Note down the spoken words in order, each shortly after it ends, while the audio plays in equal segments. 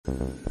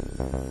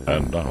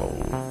And now,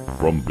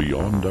 from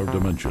beyond our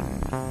dimension,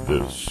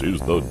 this is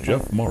the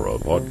Jeff Mara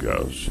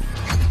Podcast.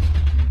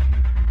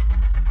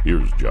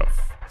 Here's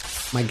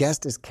Jeff. My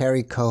guest is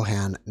Carrie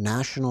Cohan,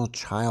 National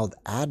Child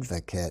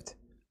Advocate,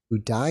 who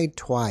died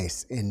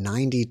twice in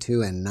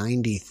 92 and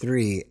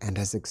 93 and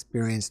has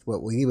experienced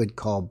what we would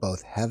call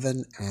both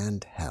heaven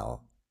and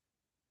hell.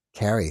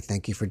 Carrie,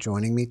 thank you for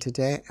joining me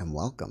today and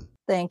welcome.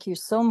 Thank you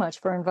so much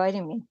for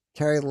inviting me.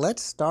 Carrie,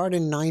 let's start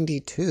in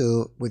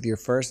 92 with your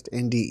first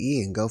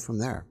NDE and go from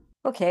there.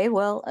 Okay,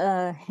 well,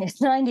 in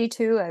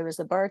 92, I was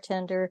a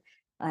bartender.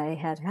 I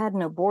had had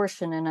an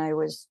abortion and I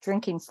was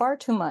drinking far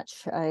too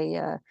much.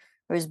 I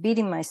was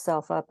beating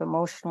myself up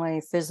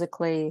emotionally,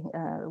 physically,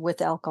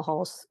 with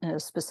alcohol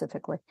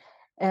specifically.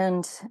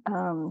 And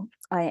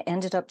I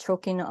ended up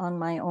choking on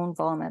my own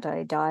vomit.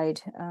 I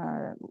died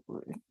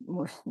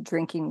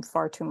drinking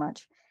far too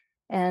much.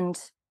 And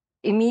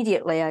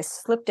immediately I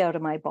slipped out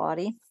of my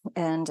body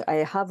and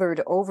I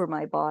hovered over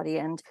my body.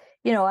 And,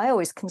 you know, I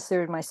always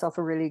considered myself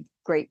a really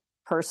great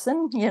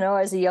person. You know,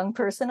 as a young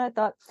person, I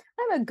thought,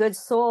 I'm a good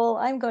soul.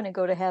 I'm going to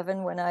go to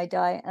heaven when I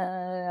die.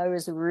 I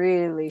was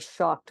really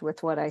shocked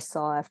with what I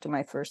saw after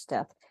my first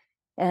death.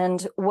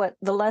 And what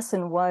the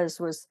lesson was,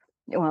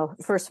 well,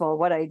 first of all,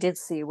 what I did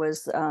see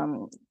was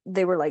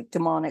they were like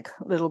demonic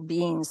little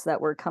beings that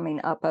were coming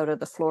up out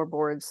of the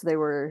floorboards. They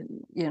were,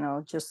 you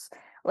know, just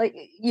like,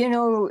 you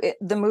know,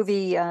 the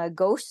movie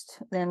Ghost,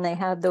 then they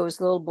had those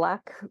little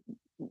black,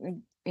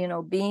 you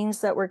know,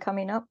 beings that were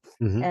coming up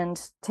and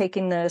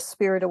taking the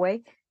spirit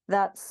away.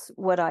 That's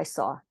what I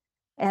saw.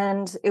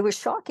 And it was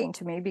shocking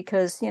to me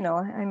because, you know,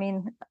 I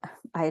mean,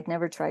 I had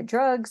never tried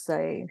drugs.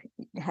 I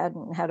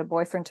hadn't had a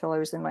boyfriend until I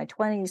was in my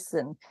 20s.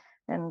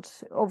 And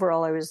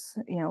overall, I was,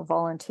 you know,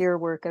 volunteer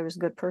work. I was a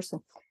good person.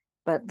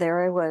 But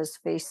there I was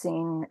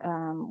facing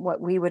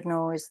what we would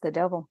know as the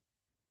devil,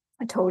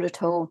 toe to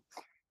toe.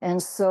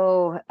 And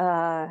so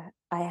I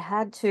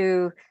had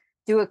to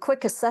do a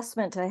quick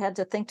assessment. I had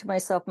to think to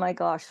myself, my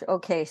gosh,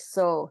 okay,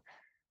 so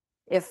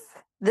if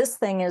this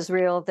thing is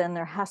real, then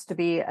there has to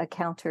be a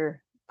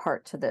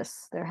counterpart to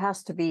this. There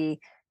has to be,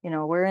 you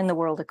know, we're in the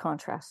world of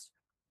contrast.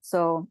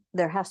 So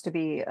there has to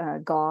be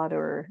God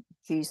or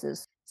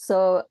Jesus.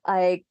 So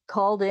I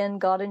called in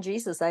God and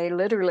Jesus. I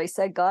literally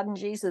said, God and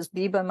Jesus,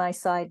 be by my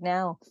side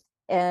now.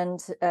 And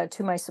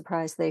to my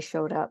surprise, they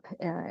showed up.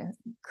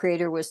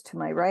 Creator was to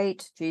my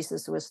right,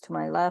 Jesus was to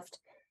my left.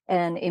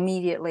 And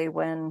immediately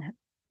when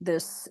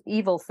this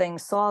evil thing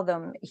saw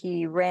them,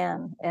 he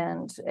ran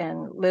and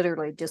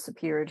literally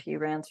disappeared. He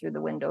ran through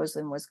the windows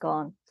and was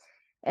gone.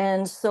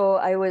 And so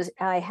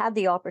I had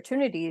the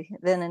opportunity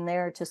then and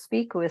there to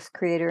speak with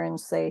Creator and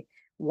say,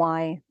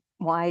 why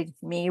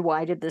me?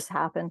 Why did this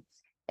happen?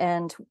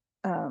 And,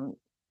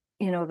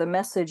 you know, the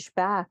message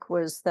back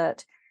was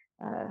that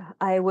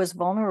I was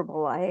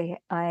vulnerable.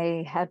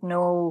 I had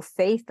no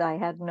faith. I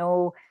had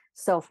no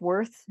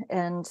self-worth.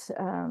 And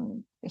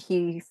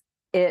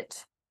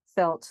it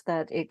felt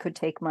that it could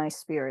take my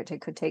spirit.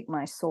 It could take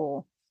my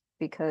soul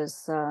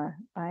because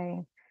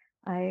I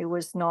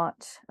was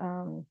not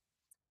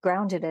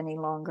grounded any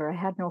longer. I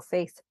had no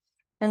faith.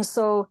 And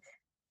so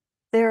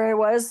there I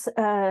was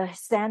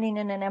standing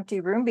in an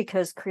empty room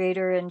because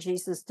Creator and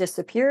Jesus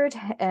disappeared.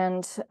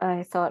 And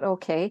I thought,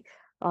 okay,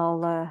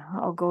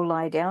 I'll go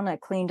lie down. I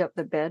cleaned up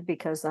the bed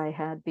because I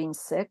had been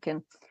sick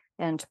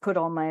and put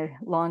all my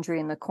laundry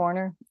in the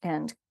corner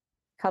and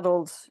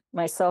cuddled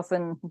myself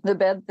in the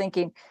bed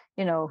thinking,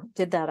 you know,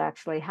 did that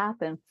actually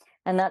happen?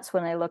 And that's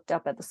when I looked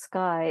up at the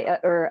sky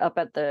or up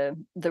at the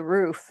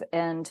roof,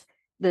 and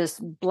this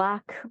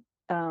black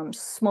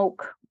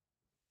smoke,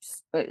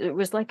 it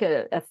was like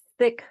a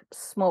thick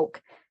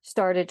smoke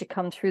started to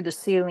come through the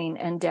ceiling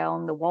and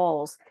down the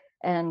walls.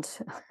 And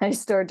I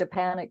started to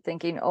panic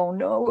thinking, oh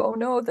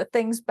no, the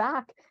thing's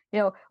back. You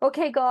know,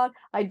 okay, God,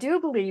 I do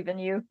believe in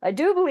you. I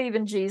do believe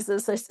in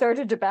Jesus. I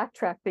started to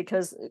backtrack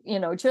because, you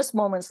know, just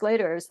moments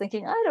later, I was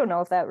thinking, I don't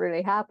know if that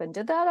really happened.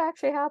 Did that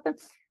actually happen?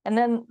 And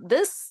then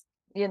this,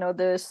 you know,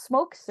 the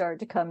smoke started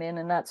to come in.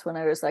 And that's when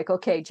I was like,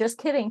 okay, just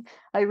kidding.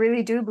 I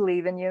really do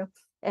believe in you.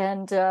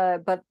 And,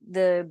 but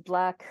the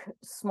black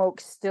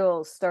smoke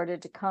still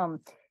started to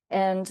come.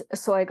 And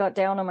so I got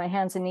down on my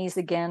hands and knees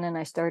again, and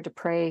I started to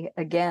pray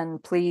again,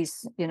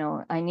 please, you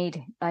know, I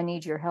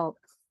need your help.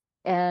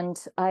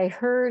 And I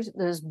heard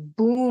this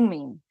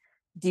booming,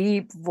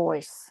 deep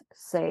voice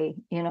say,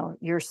 you know,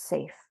 you're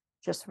safe,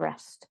 just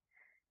rest.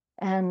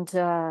 And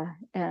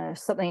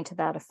something to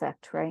that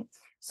effect, right?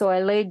 So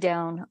I laid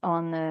down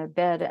on the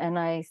bed and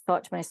I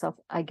thought to myself,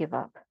 I give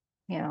up.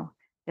 You know,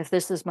 if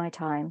this is my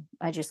time,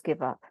 I just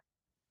give up.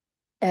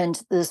 And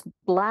this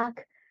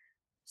black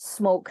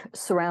smoke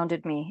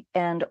surrounded me,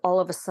 and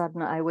all of a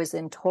sudden I was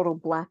in total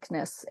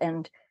blackness,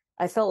 and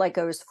I felt like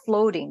I was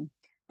floating,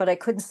 but I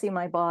couldn't see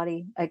my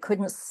body. I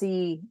couldn't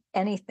see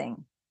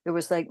anything. It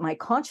was like my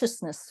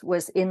consciousness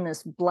was in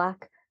this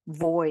black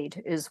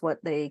void, is what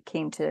they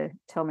came to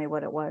tell me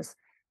what it was.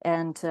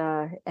 And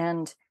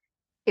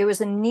it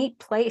was a neat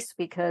place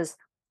because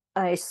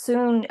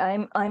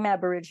I'm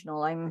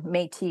Aboriginal. I'm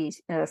Métis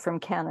from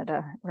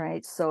Canada,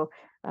 right? So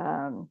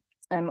I'm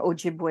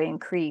Ojibwe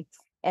and Cree,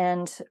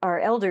 and our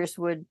elders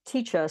would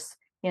teach us,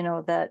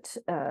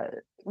 that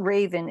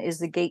Raven is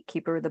the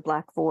gatekeeper, the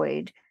black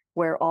void,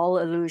 where all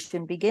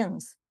illusion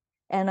begins.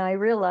 And I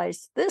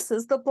realized this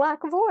is the black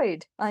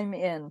void I'm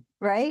in,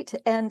 right?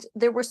 And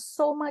there was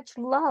so much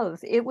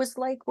love. It was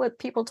like what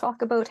people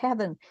talk about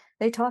heaven.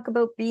 They talk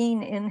about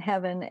being in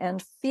heaven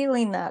and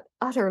feeling that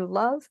utter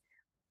love.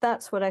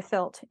 That's what I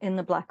felt in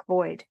the black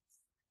void.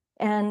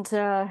 And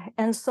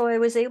so I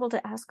was able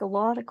to ask a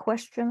lot of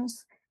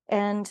questions.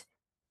 And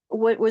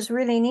what was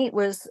really neat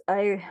was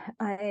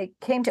I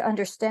came to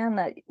understand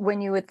that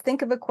when you would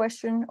think of a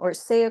question or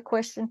say a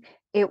question,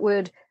 it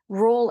would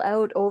roll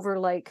out over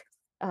like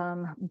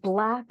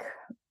black.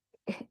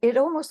 It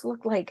almost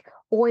looked like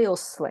oil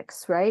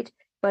slicks, right?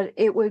 But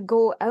it would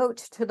go out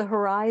to the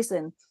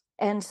horizon,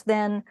 and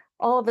then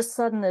all of a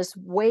sudden, this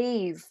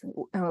waves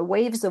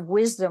of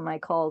wisdom, I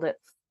called it,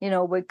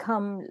 would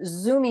come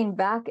zooming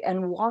back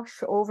and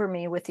wash over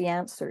me with the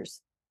answers.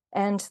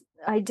 And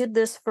I did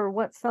this for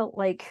what felt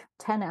like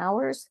 10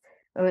 hours.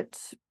 But,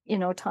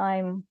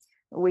 time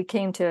we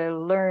came to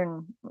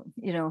learn,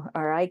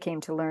 or I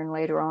came to learn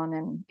later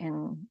on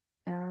in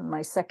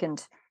my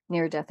second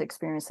near-death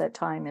experience, that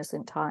time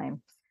isn't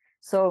time.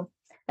 So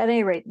at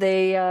any rate,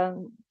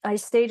 I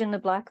stayed in the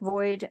black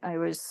void. I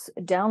was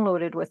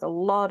downloaded with a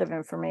lot of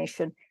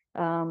information,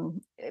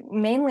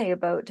 mainly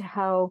about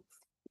how,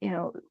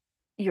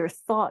 your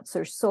thoughts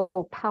are so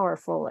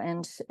powerful,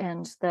 and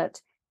that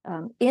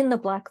in the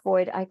black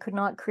void, I could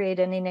not create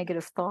any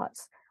negative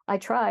thoughts. I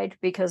tried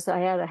because I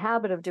had a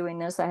habit of doing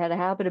this. I had a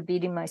habit of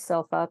beating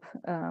myself up,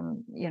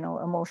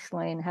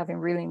 emotionally, and having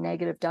really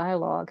negative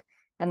dialogue.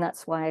 And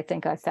that's why I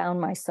think I found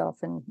myself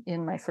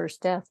in my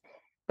first death.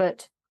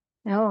 But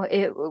no,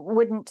 it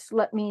wouldn't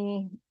let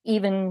me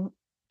even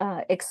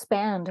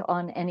expand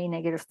on any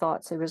negative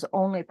thoughts. It was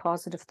only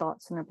positive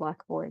thoughts in the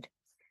black void.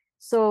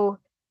 So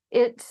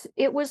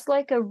it was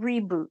like a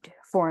reboot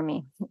for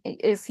me.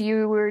 If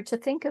you were to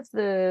think of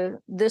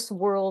this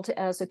world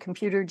as a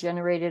computer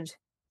generated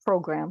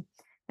program,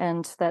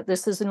 and that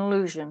this is an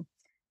illusion,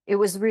 it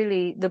was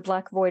really, the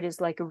black void is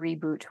like a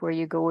reboot where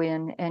you go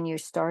in and you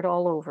start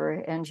all over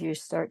and you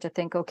start to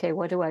think, okay,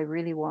 what do I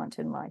really want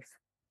in life?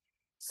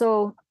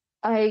 So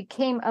I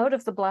came out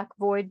of the black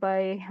void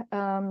by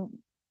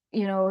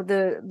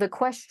the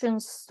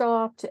questions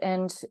stopped,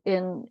 and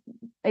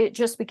it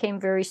just became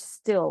very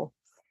still.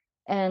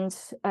 And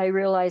I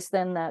realized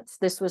then that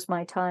this was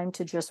my time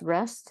to just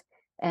rest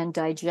and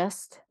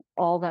digest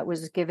all that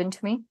was given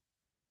to me.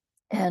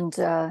 And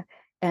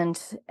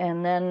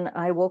then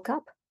I woke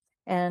up,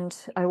 and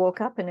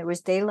it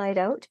was daylight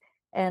out.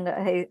 And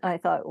I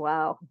thought,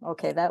 wow,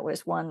 okay, that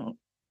was one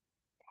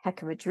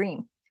heck of a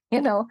dream.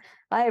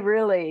 I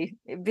really,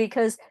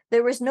 because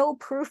there was no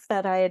proof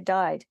that I had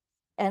died.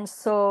 And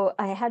so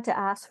I had to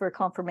ask for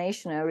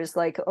confirmation. I was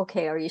like,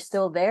 okay, are you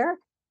still there?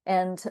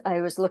 And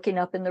I was looking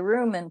up in the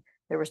room, and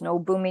there was no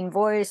booming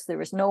voice. There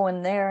was no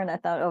one there. And I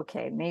thought,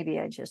 okay, maybe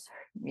I just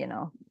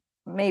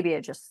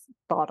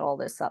thought all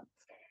this up.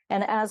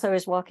 And as I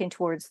was walking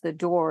towards the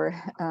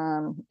door,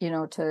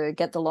 to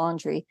get the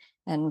laundry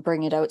and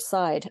bring it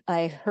outside,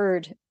 I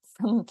heard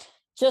from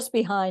just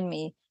behind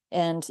me,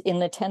 and in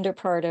the tender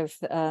part of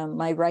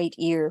my right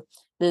ear,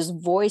 this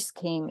voice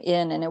came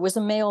in, and it was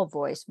a male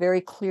voice,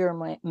 very clear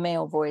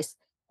male voice.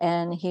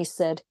 And he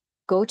said,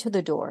 "Go to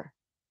the door.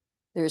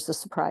 There's a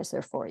surprise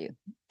there for you."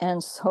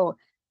 And so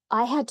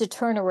I had to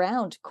turn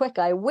around quick.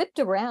 I whipped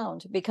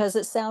around because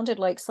it sounded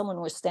like someone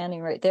was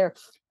standing right there,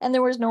 and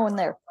there was no one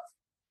there.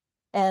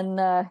 And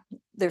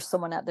there's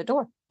someone at the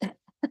door.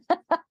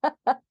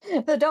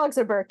 The dogs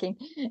are barking.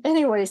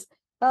 Anyways,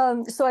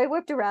 so I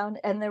whipped around,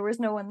 and there was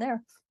no one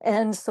there.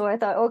 And so I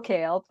thought,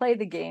 okay, I'll play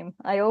the game.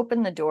 I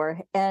opened the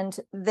door, and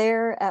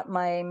there at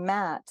my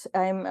mat,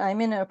 I'm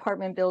in an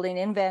apartment building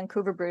in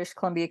Vancouver, British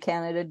Columbia,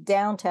 Canada,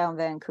 downtown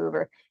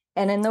Vancouver.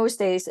 And in those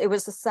days, it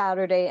was a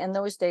Saturday, and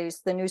those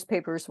days the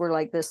newspapers were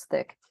like this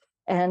thick.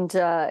 And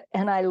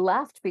I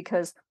laughed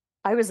because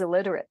I was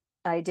illiterate.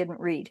 I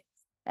didn't read.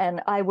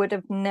 And I would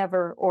have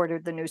never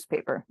ordered the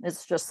newspaper.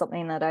 It's just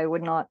something that I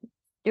would not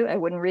do. I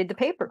wouldn't read the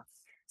paper.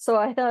 So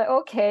I thought,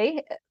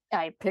 okay,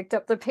 I picked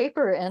up the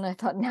paper, and I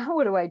thought, now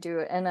what do I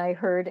do? And I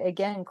heard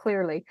again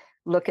clearly,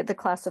 look at the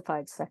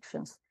classified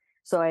sections.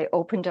 So I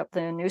opened up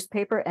the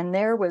newspaper, and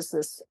there was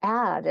this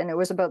ad, and it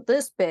was about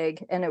this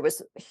big, and it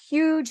was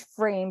huge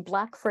frame,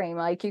 black frame,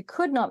 like you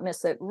could not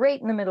miss it,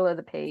 right in the middle of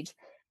the page.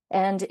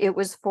 And it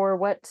was for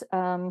what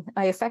I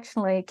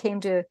affectionately came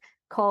to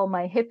call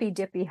my hippy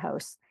dippy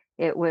house.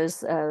 It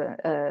was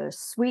a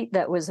suite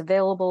that was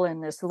available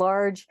in this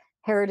large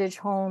heritage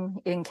home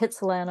in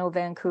Kitsilano,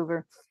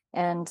 Vancouver.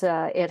 And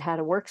it had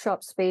a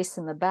workshop space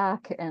in the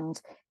back.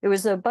 And it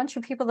was a bunch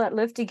of people that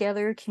lived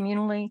together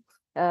communally.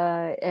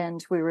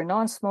 And we were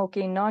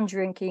non-smoking,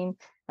 non-drinking,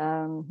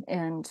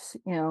 and,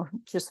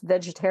 just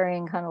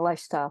vegetarian kind of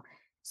lifestyle.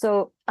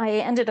 So I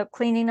ended up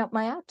cleaning up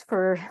my act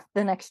for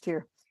the next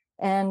year.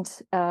 And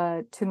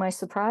to my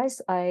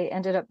surprise, I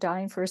ended up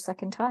dying for a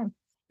second time.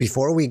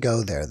 Before we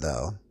go there,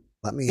 though,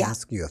 let me Yeah,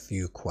 ask you a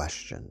few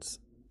questions.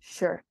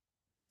 sure.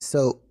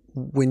 So,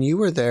 when you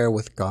were there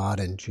with God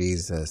and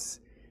Jesus,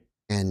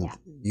 and Yeah.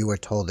 you were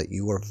told that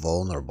you were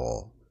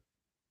vulnerable,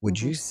 would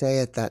Hmm. you say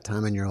at that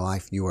time in your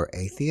life you were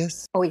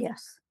atheist? Oh,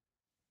 yes.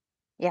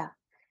 Yeah.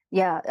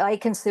 Yeah. I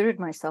considered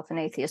myself an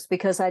atheist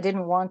because I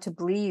didn't want to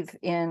believe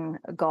in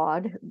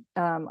God.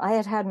 I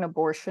had had an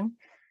abortion.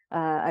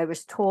 I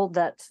was told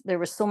that there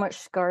was so much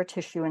scar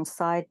tissue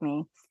inside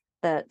me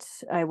that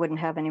I wouldn't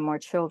have any more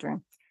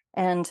children.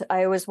 And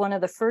I was one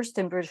of the first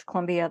in British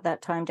Columbia at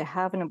that time to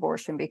have an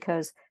abortion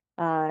because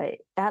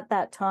at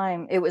that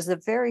time, it was the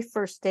very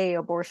first day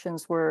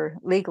abortions were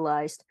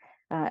legalized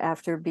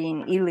after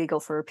being illegal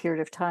for a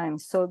period of time.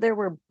 So there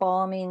were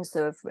bombings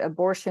of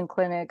abortion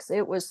clinics.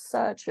 It was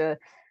such a,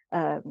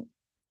 a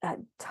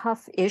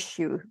tough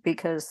issue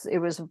because it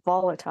was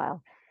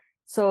volatile.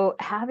 So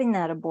having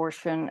that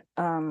abortion,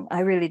 I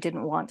really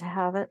didn't want to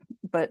have it,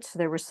 but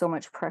there was so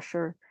much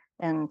pressure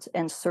and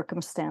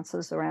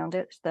circumstances around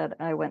it that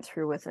I went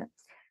through with it.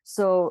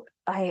 So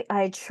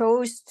I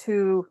chose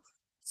to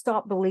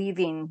stop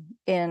believing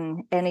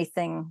in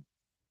anything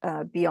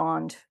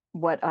beyond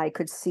what I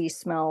could see,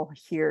 smell,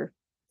 hear,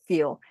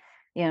 feel,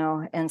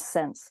 and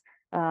sense.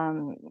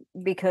 Um,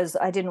 because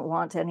I didn't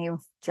want any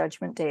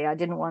judgment day. I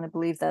didn't want to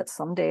believe that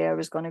someday I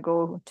was going to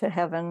go to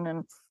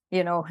heaven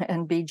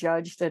and be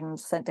judged and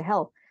sent to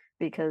hell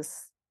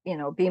because,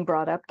 being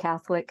brought up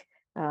Catholic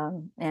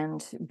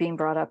and being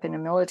brought up in a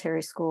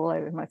military school,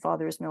 my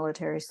father was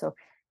military. So,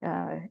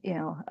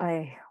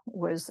 I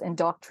was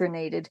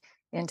indoctrinated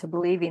into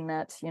believing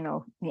that,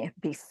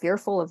 be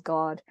fearful of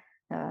God,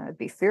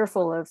 be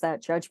fearful of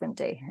that judgment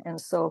day.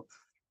 And so,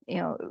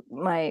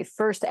 my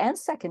first and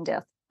second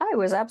death, I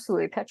was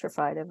absolutely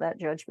petrified of that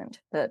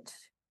judgment that,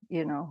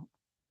 you know,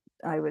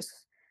 I was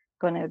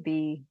going to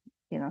be,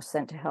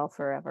 sent to hell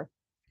forever.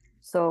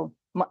 So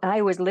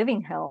I was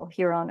living hell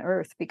here on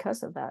earth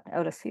because of that,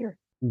 out of fear.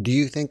 Do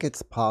you think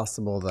it's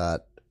possible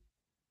that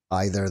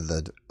either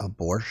the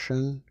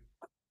abortion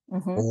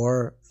Hmm.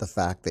 or the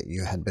fact that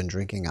you had been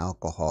drinking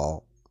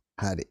alcohol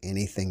had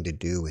anything to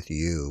do with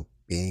you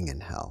being in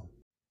hell?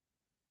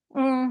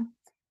 Mm,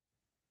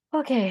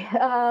 okay.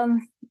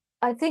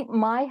 I think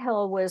my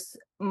hell was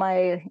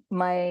my.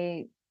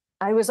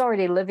 I was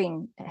already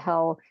living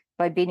hell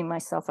by beating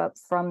myself up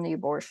from the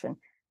abortion,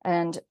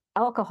 and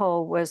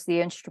alcohol was the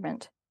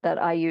instrument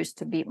that I used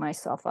to beat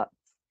myself up.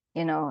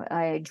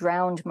 I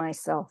drowned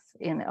myself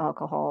in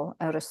alcohol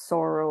out of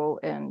sorrow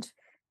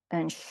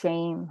and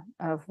shame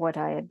of what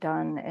I had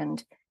done.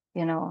 And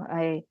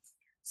I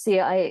see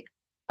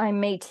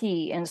I'm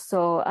Métis, and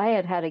so I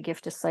had had a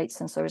gift of sight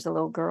since I was a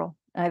little girl.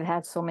 I've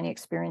had so many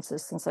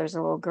experiences since I was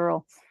a little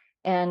girl,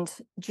 and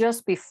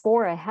just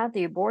before I had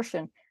the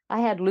abortion,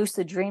 I had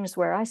lucid dreams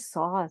where I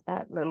saw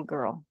that little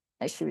girl.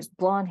 She was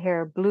blonde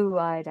hair, blue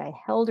eyed. I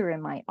held her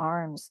in my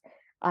arms.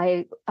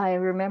 I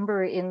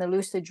remember in the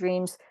lucid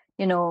dreams,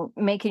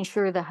 making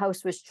sure the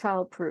house was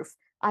childproof.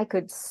 I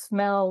could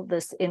smell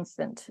this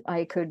infant.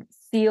 I could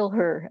feel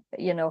her,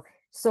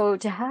 So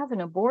to have an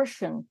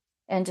abortion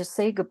and to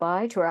say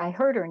goodbye to her, I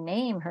heard her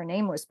name. Her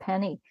name was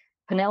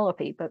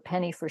Penelope, but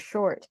Penny for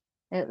short.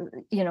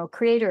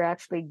 Creator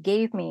actually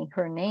gave me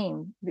her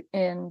name.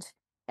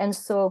 And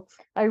so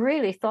I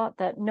really thought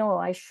that no,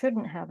 I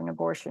shouldn't have an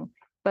abortion.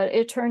 But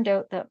it turned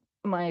out that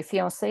my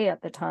fiance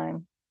at the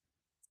time,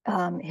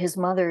 his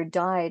mother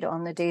died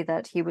on the day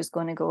that he was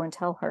going to go and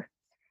tell her.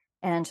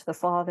 And the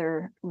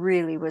father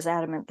really was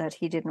adamant that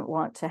he didn't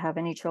want to have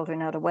any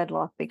children out of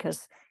wedlock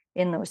because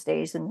in those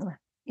days, in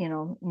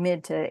the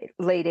mid to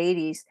late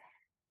 80s,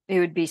 it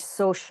would be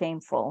so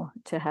shameful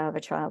to have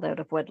a child out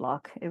of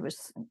wedlock. It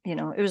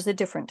was a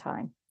different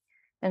time.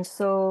 And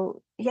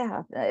so,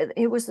 yeah,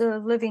 it was a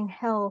living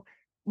hell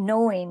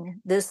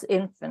knowing this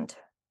infant,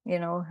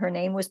 her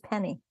name was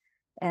Penny.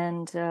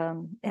 And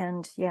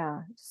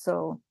yeah,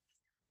 so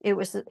it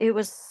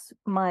was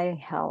my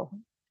hell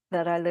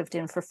that I lived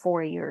in for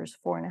 4 years,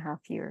 4.5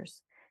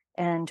 years.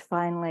 And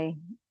finally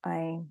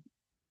I,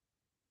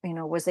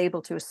 was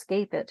able to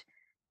escape it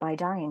by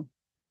dying.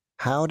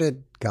 How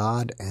did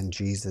God and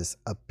Jesus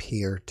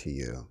appear to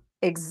you?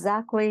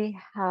 Exactly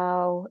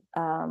how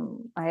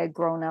I had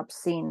grown up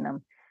seeing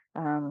them.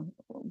 Um,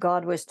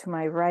 God was to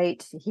my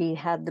right. He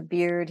had the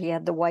beard, he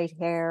had the white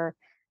hair,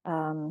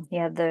 he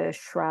had the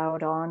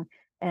shroud on,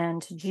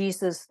 and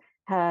Jesus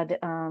had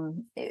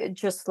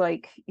just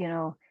like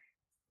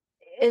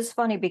it's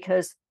funny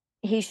because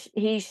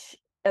he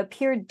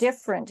appeared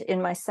different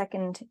in my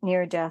second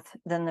near death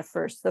than the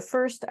first. The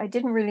first, I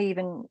didn't really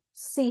even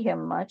see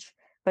him much,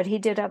 but he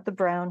did have the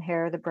brown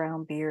hair, the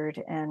brown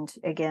beard, and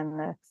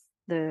again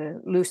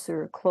the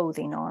looser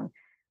clothing on.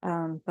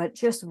 But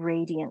just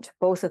radiant.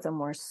 Both of them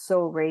were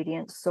so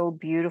radiant, so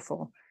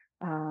beautiful,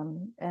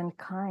 and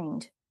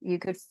kind. You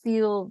could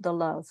feel the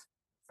love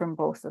from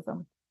both of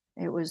them.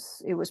 It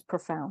was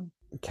profound.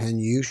 Can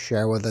you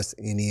share with us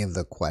any of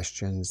the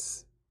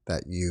questions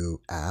that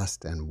you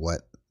asked and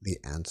what the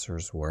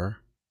answers were?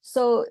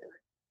 So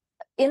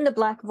in the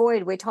Black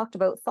Void, we talked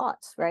about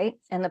thoughts, right?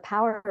 And the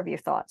power of your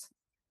thoughts.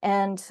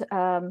 And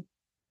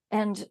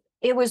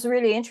it was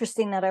really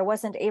interesting that I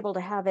wasn't able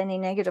to have any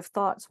negative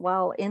thoughts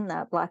while in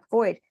that Black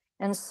Void.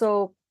 And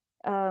so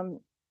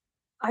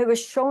I was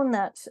shown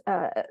that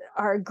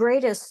our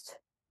greatest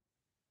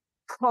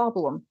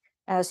problem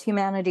as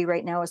humanity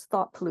right now is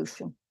thought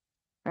pollution,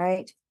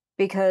 right?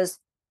 Because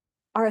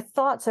our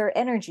thoughts are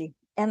energy,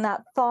 and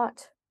that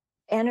thought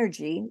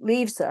energy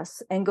leaves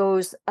us and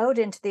goes out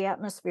into the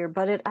atmosphere,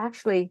 but it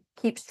actually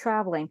keeps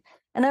traveling.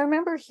 And I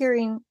remember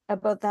hearing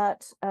about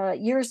that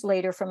years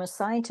later from a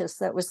scientist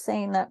that was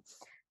saying that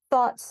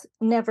thoughts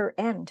never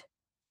end.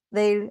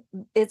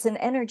 It's an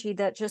energy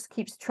that just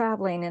keeps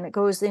traveling, and it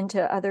goes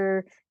into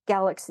other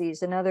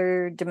galaxies and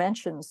other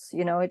dimensions.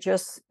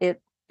 It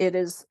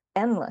is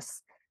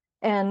endless.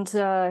 And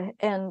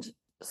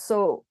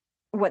so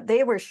what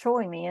they were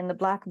showing me in the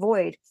Black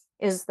Void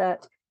is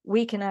that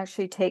we can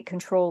actually take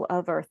control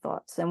of our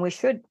thoughts, and we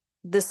should.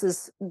 This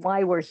is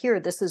why we're here.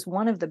 This is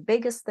one of the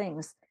biggest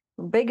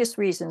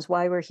reasons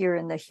why we're here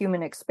in the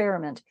human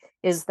experiment,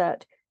 is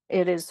that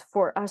it is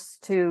for us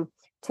to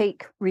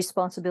take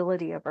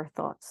responsibility of our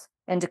thoughts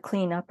and to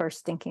clean up our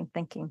stinking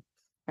thinking,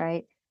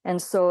 right?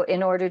 And so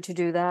in order to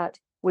do that,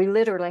 we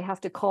literally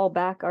have to call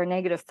back our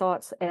negative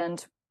thoughts,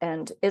 and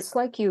it's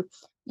like you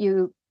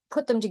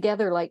put them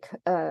together like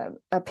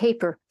a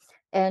paper,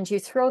 and you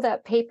throw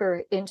that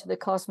paper into the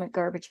cosmic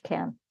garbage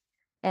can.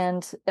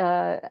 And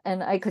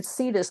I could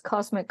see this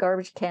cosmic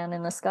garbage can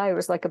in the sky. It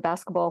was like a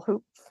basketball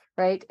hoop,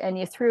 right? And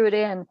you threw it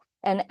in,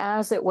 and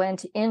as it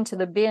went into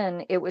the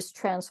bin, it was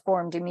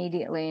transformed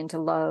immediately into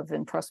love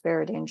and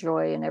prosperity and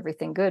joy and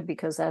everything good,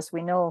 because as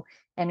we know,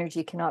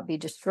 energy cannot be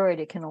destroyed.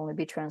 It can only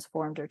be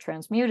transformed or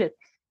transmuted.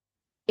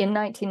 In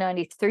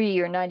 1993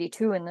 or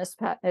 92,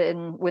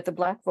 with the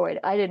Black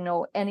Void, I didn't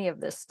know any of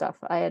this stuff.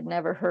 I had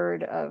never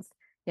heard of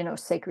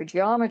sacred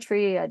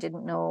geometry. I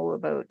didn't know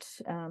about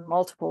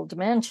multiple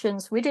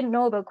dimensions. We didn't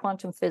know about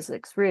quantum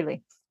physics,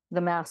 really,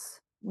 the mass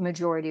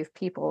majority of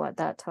people at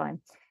that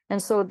time.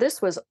 And so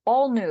this was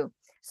all new.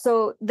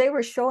 So they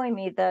were showing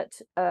me that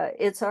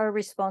it's our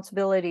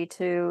responsibility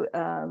to,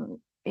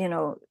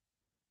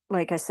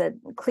 like I said,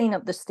 clean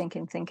up the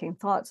stinking thinking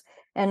thoughts.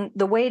 And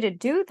the way to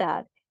do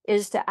that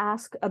is to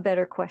ask a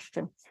better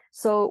question.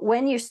 So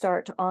when you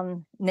start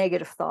on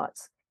negative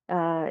thoughts,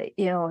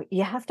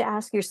 you have to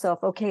ask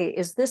yourself, okay,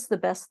 is this the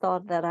best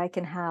thought that I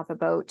can have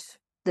about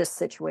this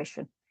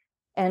situation?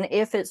 And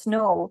if it's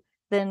no,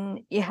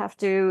 then you have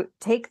to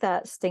take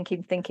that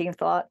stinking thinking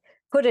thought,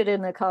 put it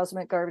in the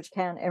cosmic garbage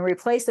can, and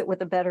replace it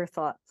with a better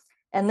thought.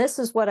 And this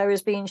is what I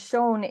was being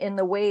shown in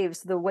the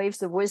waves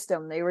of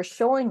wisdom. They were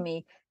showing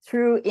me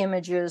through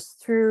images,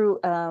 through,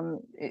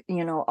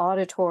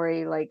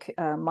 auditory, like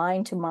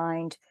mind to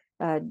mind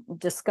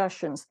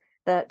discussions,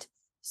 that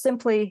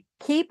simply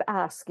keep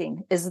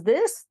asking, is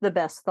this the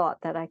best thought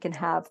that I can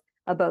have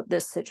about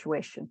this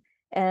situation?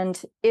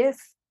 And if,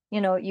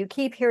 you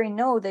keep hearing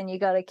no, then you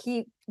got to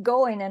keep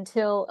going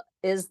until,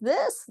 is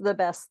this the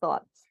best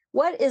thought?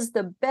 What is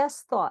the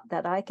best thought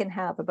that I can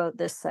have about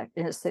this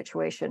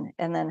situation?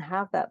 And then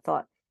have that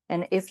thought.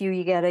 And if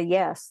you get a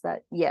yes,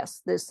 that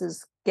yes, this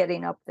is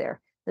getting up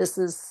there. This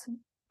is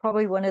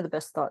probably one of the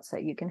best thoughts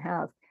that you can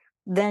have.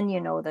 Then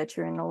you know that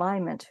you're in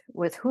alignment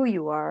with who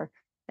you are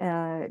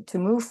to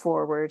move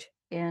forward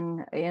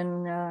in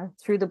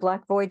through the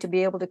Black Void, to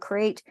be able to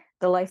create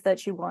the life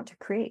that you want to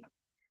create.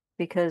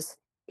 Because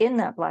in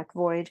that Black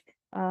Void,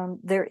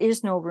 there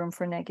is no room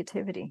for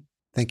negativity.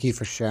 Thank you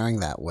for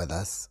sharing that with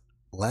us.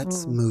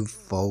 Let's move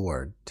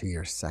forward to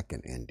your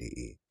second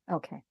NDE.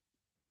 Okay.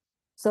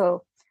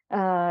 So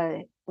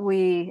a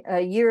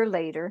year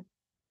later,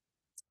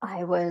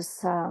 I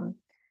was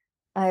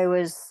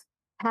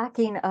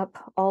packing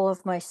up all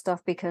of my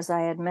stuff, because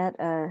I had met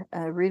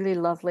a really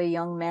lovely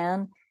young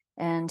man,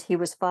 and he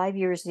was 5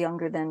 years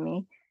younger than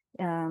me.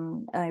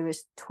 I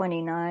was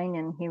 29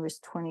 and he was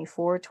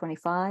 24,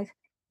 25.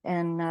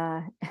 And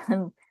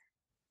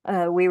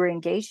we were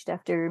engaged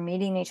after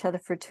meeting each other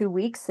for 2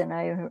 weeks. And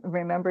I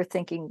remember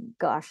thinking,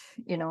 gosh,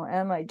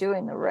 am I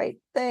doing the right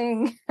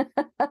thing?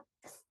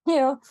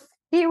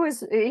 He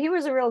was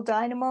a real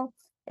dynamo.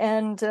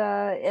 And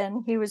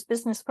he was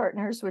business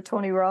partners with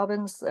Tony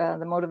Robbins,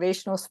 the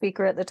motivational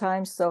speaker at the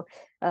time. So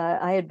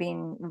I had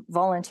been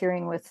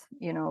volunteering with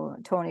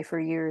Tony for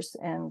years,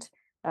 and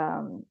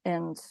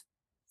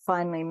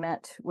finally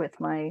met with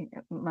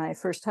my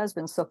first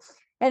husband. So,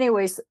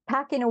 anyways,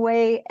 packing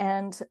away,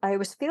 and I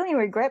was feeling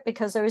regret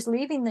because I was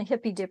leaving the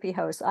hippy dippy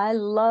house. I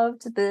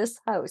loved this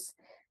house,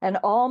 and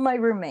all my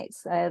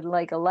roommates. I had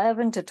like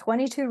 11 to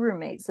 22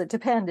 roommates. It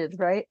depended,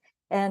 right?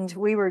 And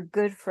we were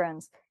good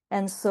friends.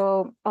 And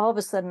so all of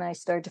a sudden I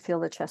started to feel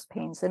the chest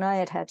pains, and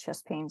I had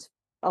chest pains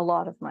a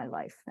lot of my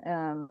life.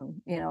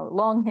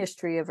 Long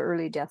history of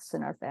early deaths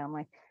in our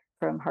family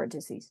from heart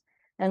disease.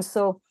 And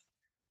so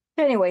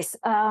anyways,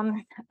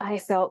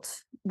 I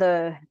felt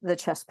the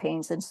chest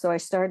pains. And so I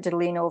started to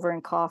lean over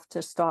and cough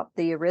to stop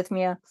the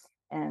arrhythmia,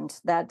 and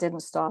that didn't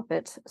stop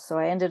it. So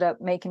I ended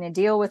up making a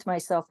deal with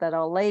myself that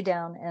I'll lay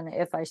down, and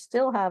if I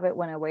still have it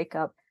when I wake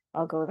up,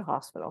 I'll go to the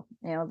hospital.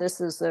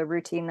 This is a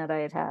routine that I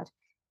had had.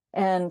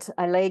 And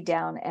I laid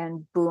down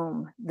and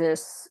boom,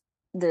 this,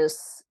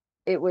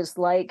 it was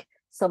like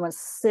someone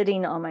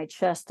sitting on my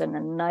chest and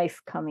a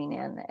knife coming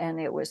in. And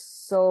it was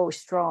so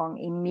strong.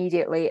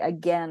 Immediately,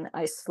 again,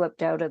 I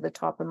slipped out of the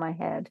top of my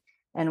head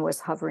and was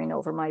hovering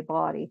over my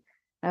body.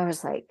 I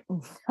was like,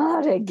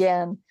 not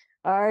again.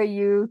 Are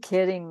you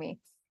kidding me?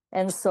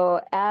 And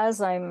so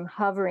as I'm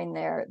hovering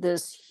there,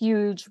 this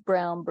huge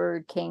brown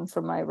bird came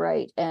from my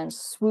right and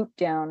swooped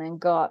down and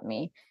got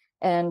me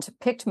and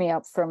picked me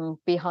up from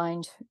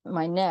behind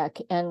my neck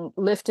and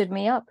lifted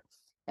me up.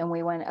 And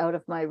we went out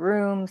of my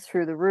room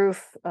through the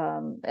roof,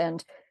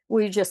 and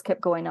we just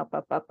kept going up,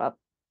 up, up, up.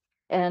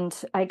 And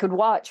I could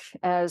watch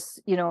as,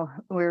 we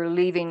were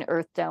leaving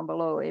Earth down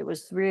below. It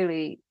was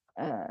really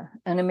an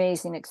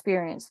amazing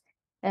experience.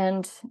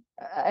 And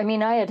I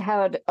mean, I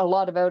had a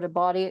lot of out of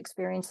body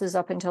experiences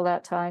up until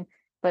that time,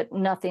 but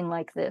nothing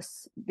like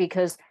this,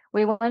 because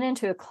we went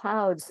into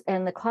clouds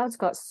and the clouds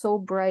got so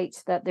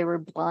bright that they were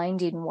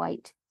blinding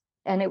white.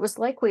 And it was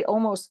like we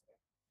almost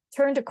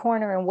turned a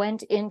corner and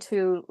went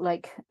into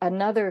like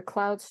another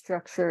cloud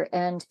structure.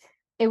 And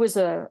it was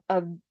a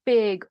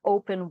big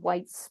open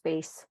white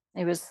space.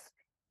 It was,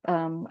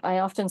 I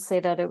often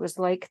say that it was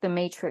like the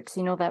Matrix,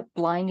 that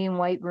blinding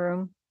white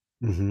room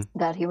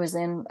that he was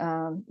in,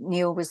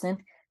 Neil was in.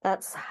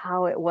 That's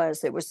how it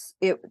was.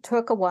 It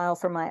took a while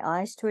for my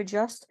eyes to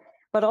adjust,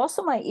 but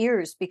also my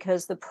ears,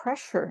 because the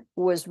pressure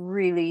was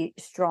really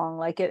strong.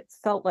 Like it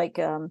felt like,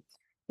 a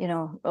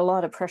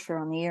lot of pressure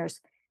on the ears.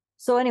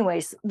 So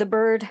anyways, the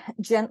bird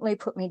gently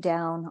put me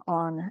down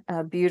on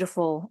a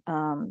beautiful,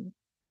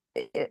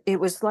 it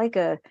was like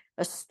a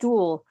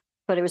stool,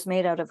 but it was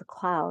made out of a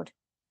cloud.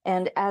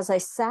 And as I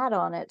sat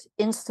on it,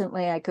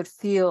 instantly I could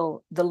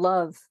feel the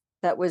love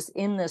that was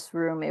in this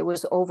room. It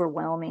was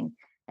overwhelming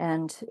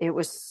and it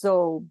was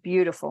so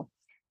beautiful.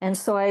 And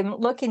so I'm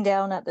looking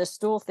down at the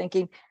stool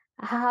thinking,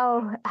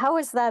 how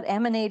is that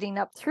emanating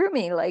up through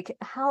me? Like,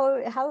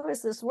 how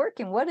is this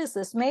working? What is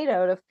this made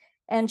out of?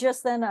 And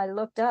just then I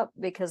looked up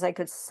because I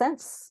could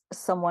sense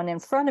someone in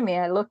front of me.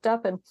 I looked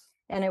up and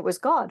it was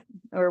God,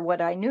 or what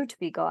I knew to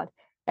be God.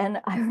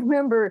 And I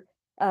remember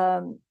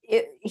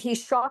he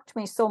shocked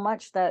me so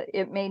much that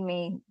it made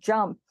me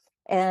jump.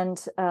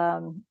 And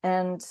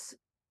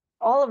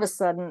all of a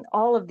sudden,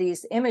 all of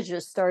these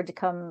images started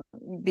to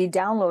be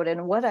downloaded.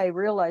 And what I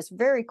realized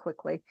very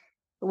quickly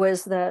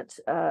was that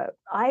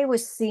I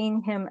was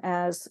seeing him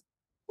as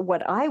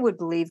what I would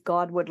believe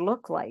God would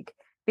look like,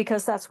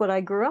 because that's what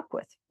I grew up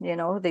with,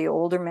 the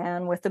older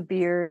man with the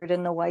beard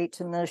and the white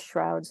and the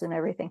shrouds and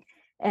everything.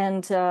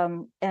 And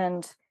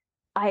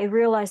I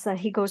realized that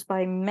he goes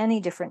by many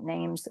different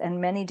names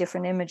and many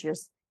different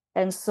images.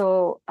 And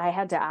so I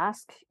had to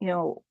ask,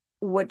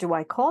 what do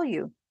I call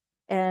you?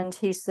 And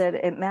he said,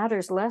 it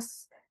matters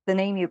less the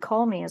name you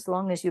call me as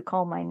long as you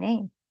call my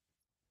name.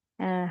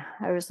 And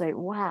I was like,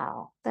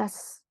 wow,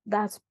 that's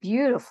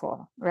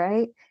beautiful,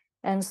 right?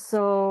 And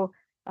so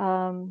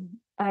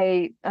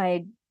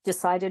I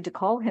decided to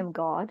call him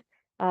God.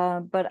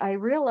 But I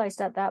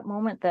realized at that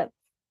moment that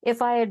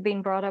if I had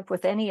been brought up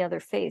with any other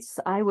faiths,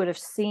 I would have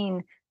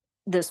seen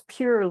this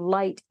pure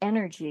light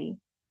energy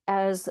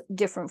as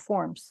different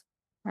forms,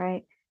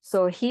 right?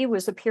 So he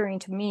was appearing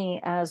to me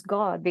as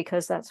God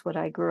because that's what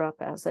I grew up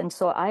as. And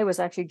so I was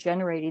actually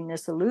generating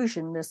this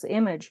illusion, this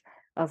image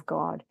of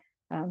God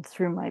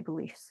through my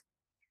beliefs.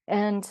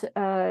 And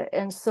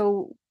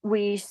so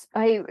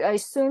I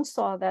soon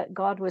saw that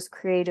God was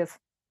creative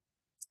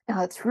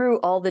through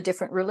all the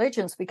different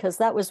religions, because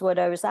that was what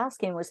I was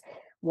asking was,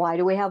 why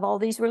do we have all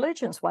these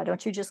religions? Why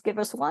don't you just give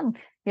us one?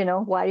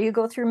 Why do you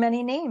go through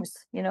many names?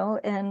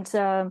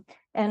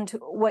 And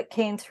what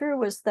came through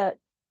was that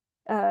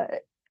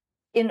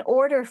in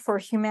order for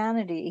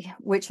humanity,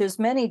 which is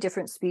many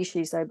different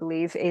species, I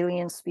believe,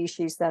 alien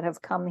species that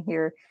have come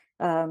here,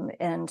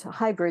 and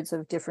hybrids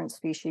of different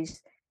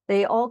species,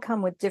 they all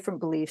come with different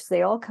beliefs.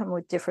 They all come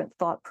with different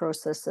thought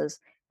processes,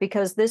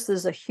 because this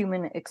is a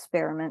human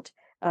experiment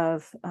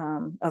of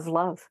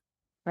love,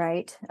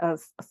 right?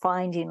 Of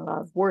finding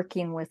love,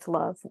 working with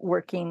love,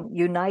 working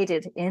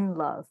united in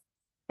love.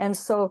 And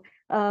so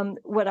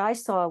what I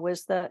saw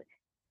was that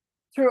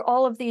through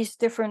all of these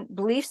different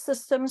belief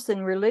systems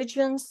and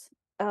religions,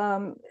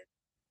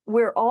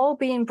 we're all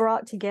being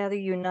brought together,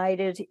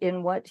 united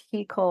in what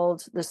he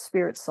called the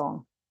spirit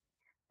song.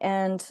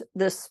 And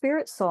the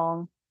spirit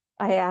song,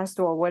 I asked,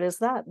 well, what is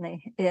that?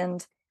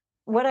 And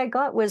what I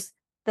got was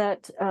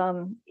that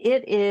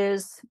it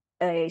is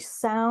a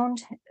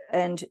sound,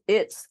 and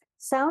it's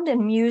sound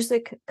and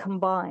music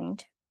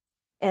combined.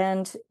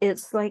 And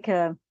it's like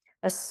a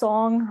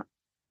song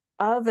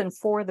of and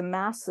for the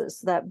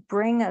masses that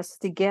bring us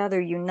together,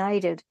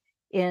 united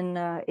in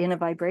a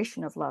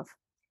vibration of love.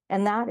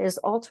 And that is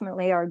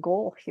ultimately our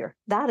goal here.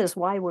 That is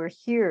why we're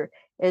here,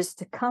 is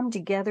to come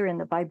together in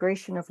the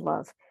vibration of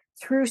love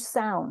through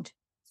sound,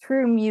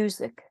 through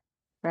music,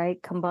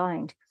 right?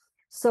 Combined.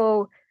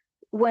 So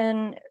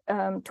when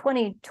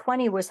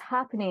 2020 was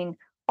happening,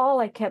 all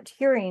I kept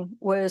hearing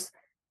was,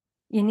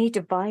 you need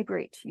to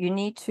vibrate. You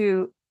need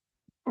to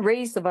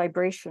raise the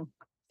vibration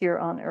here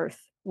on Earth.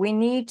 We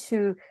need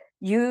to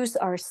use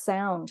our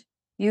sound,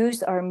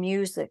 use our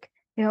music.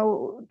 You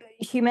know,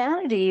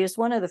 humanity is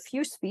one of the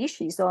few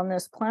species on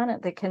this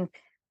planet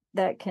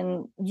that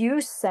can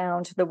use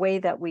sound the way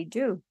that we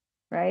do,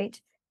 right?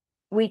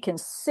 We can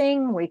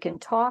sing, we can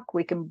talk,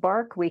 we can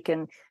bark, we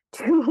can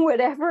do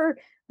whatever.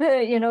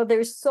 You know,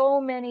 there's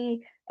so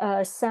many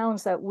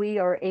sounds that we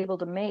are able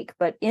to make,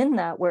 but in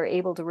that we're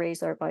able to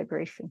raise our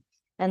vibration.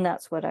 And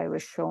that's what I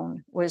was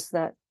shown, was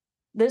that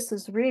this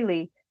is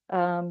really,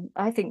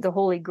 I think the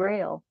Holy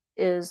Grail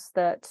is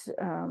that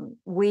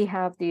we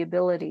have the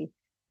ability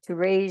to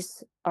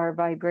raise our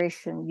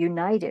vibration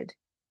united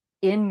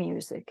in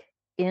music,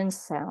 in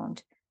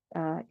sound,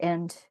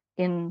 and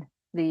in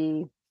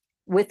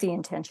with the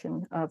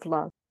intention of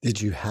love.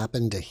 Did you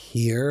happen to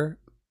hear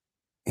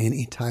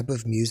any type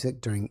of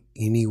music during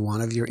any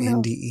one of your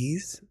No.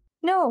 NDEs?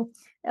 No.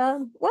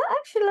 Well,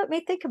 actually, let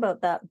me think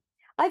about that.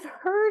 I've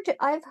heard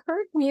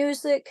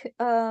music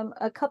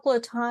a couple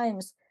of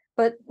times,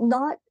 but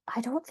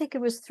I don't think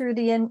it was through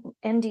the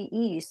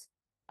NDEs.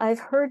 I've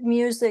heard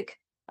music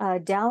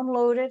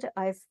downloaded.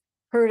 I've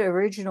heard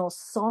original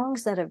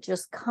songs that have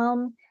just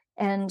come,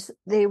 and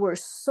they were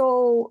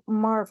so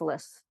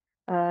marvelous.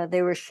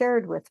 They were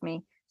shared with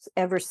me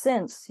ever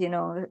since, you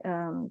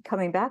know,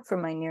 coming back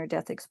from my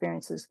near-death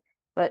experiences.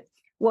 But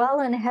while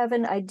in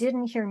heaven, I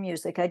didn't hear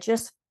music. I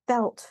just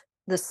felt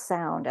the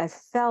sound. I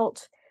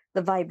felt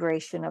the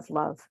vibration of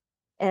love.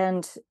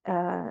 And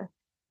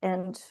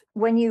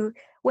when you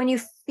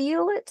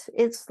feel it,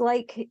 it's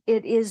like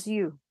it is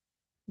you.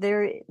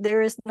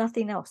 There is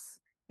nothing else.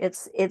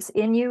 It's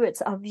in you.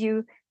 It's of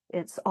you.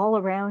 It's all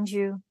around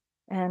you.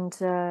 And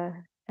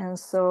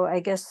so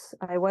I guess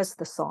I was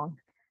the song,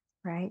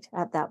 right,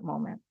 at that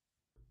moment.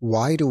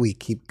 Why do we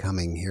keep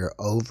coming here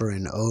over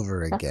and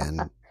over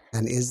again?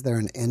 And is there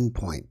an end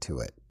point to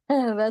it?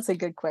 That's a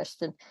good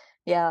question.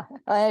 Yeah,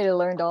 I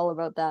learned all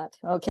about that.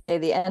 Okay,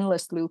 the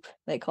endless loop,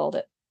 they called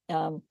it.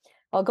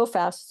 I'll go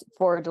fast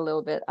forward a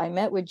little bit. I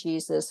met with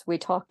Jesus. We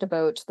talked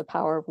about the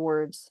power of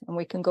words, and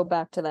we can go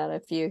back to that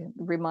if you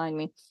remind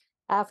me.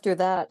 After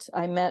that,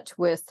 I met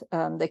with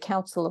the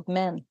Council of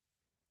Men.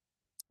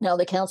 Now,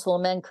 the Council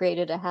of Men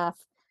created a half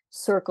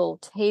circle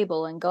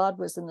table, and God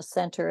was in the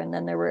center, and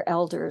then there were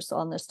elders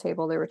on this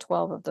table. There were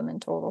 12 of them in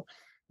total.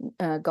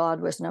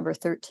 God was number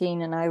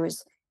 13, and I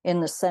was in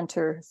the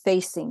center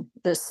facing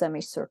this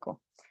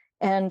semicircle.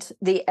 And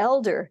the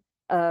elder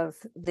of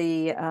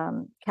the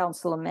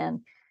Council of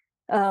Men,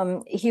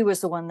 he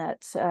was the one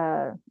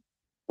that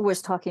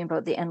was talking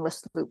about the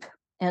endless loop.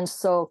 And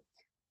so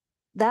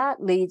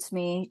that leads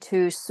me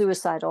to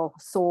suicidal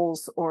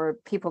souls or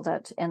people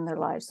that end their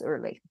lives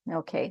early.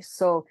 Okay,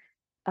 so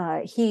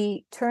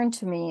he turned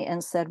to me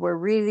and said, "We're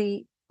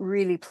really,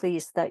 really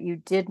pleased that you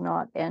did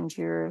not end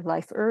your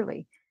life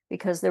early,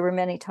 because there were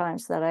many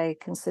times that I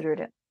considered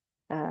it,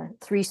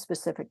 3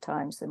 specific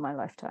times in my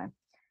lifetime."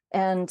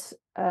 And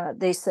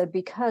they said,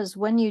 because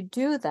when you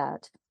do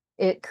that,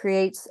 it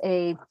creates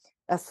a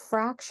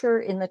fracture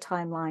in the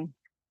timeline.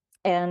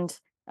 And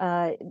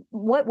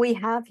what we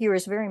have here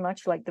is very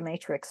much like the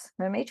Matrix.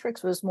 The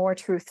Matrix was more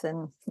truth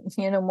and,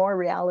 more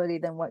reality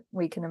than what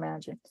we can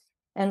imagine.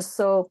 And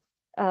so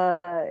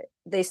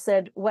they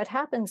said, what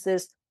happens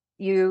is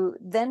you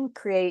then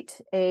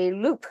create a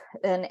loop,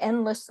 an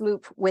endless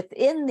loop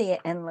within the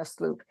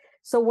endless loop.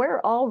 So we're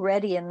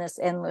already in this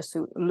endless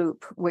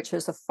loop, which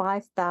is a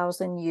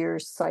 5,000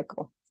 years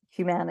cycle,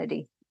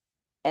 humanity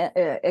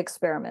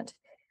experiment.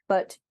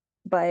 But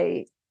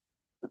by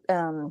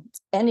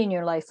ending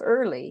your life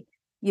early,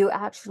 you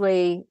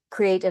actually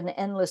create an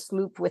endless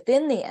loop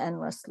within the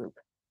endless loop.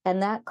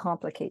 And that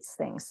complicates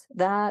things.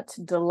 That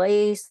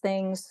delays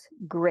things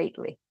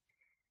greatly.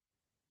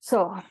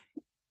 So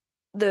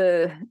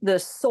the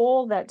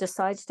soul that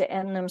decides to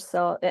end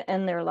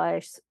their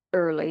lives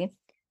early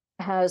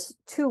has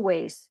 2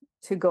 ways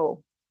to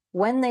go.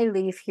 When they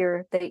leave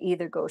here, they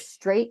either go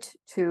straight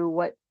to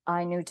what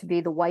I knew to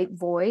be the white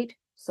void.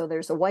 So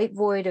there's a white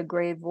void, a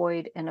gray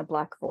void, and a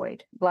black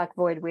void. Black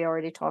void we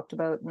already talked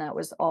about, and that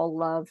was all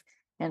love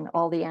and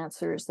all the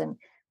answers and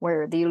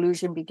where the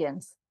illusion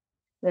begins.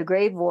 The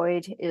gray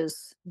void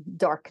is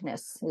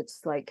darkness.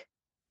 It's like,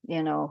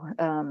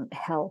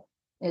 hell.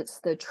 It's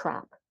the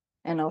trap.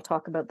 And I'll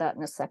talk about that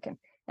in a second.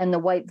 And the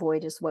white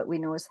void is what we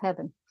know as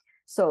heaven.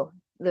 So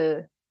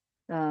the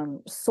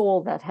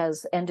soul that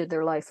has ended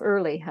their life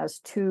early has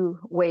 2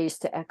 ways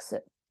to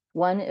exit.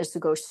 One is to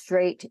go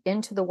straight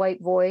into the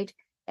white void,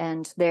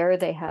 and there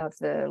they have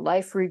the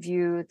life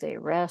review, they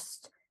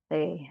rest,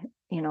 they,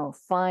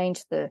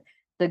 find the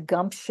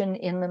gumption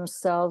in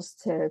themselves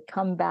to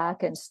come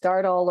back and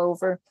start all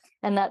over.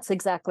 And that's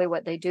exactly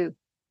what they do.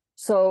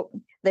 So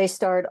they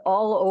start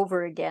all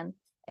over again.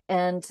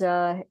 And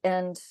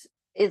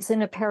it's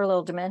in a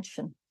parallel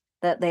dimension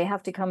that they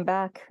have to come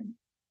back.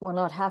 Well,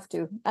 not have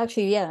to.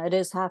 Actually, yeah, it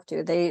is have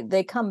to.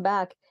 They come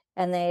back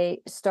and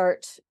they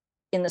start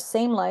in the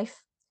same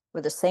life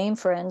with the same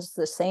friends,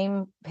 the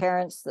same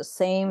parents, the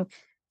same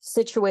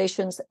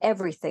situations,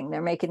 everything.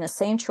 They're making the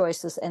same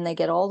choices, and they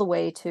get all the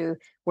way to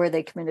where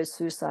they committed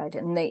suicide.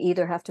 And they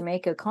either have to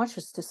make a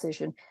conscious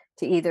decision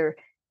to either,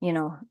 you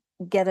know,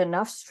 get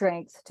enough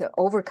strength to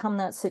overcome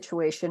that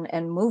situation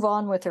and move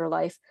on with their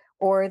life,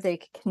 or they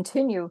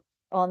continue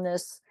on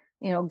this,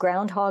 you know,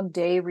 Groundhog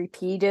Day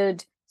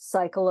repeated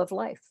cycle of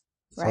life.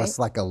 So Right? it's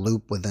like a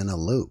loop within a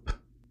loop.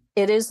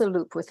 It is a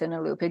loop within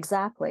a loop,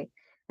 exactly.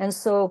 And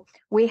so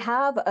we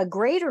have a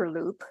greater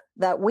loop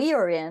that we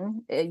are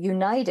in,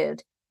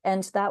 united,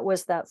 and that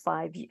was that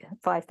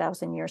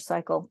 5,000 year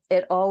cycle.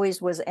 It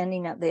always was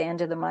ending at the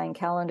end of the Mayan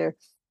calendar.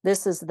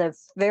 This is the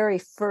very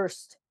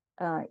first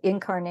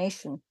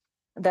incarnation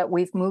that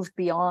we've moved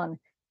beyond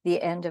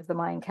the end of the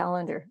Mayan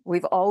calendar.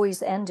 We've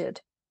always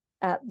ended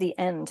at the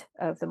end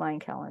of the Mayan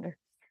calendar.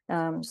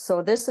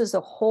 So this is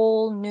a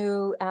whole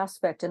new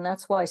aspect, and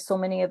that's why so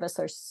many of us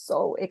are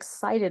so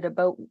excited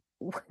about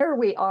where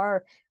we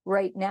are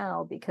right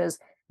now, because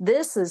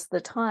this is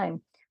the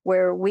time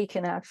where we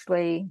can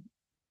actually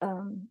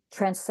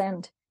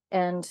transcend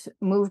and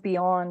move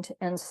beyond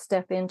and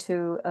step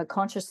into a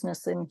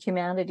consciousness in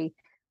humanity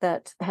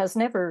that has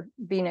never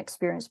been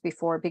experienced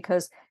before,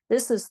 because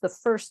this is the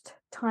first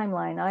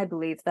timeline, I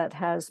believe, that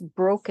has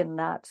broken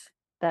that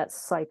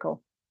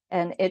cycle.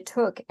 And it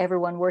took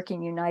everyone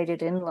working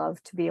united in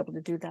love to be able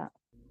to do that.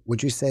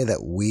 Would you say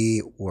that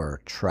we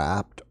were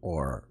trapped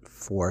or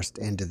forced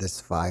into this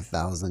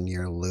 5,000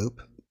 year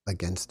loop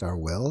against our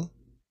will?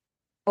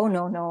 Oh,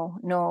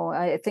 no.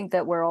 I think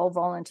that we're all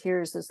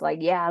volunteers. It's like,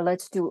 yeah,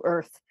 let's do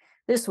Earth.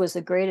 This was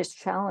the greatest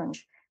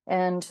challenge.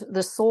 And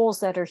the souls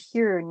that are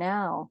here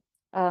now,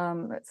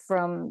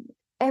 from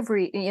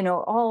every, you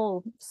know,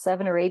 all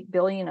 7 or 8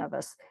 billion of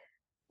us,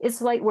 it's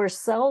like we're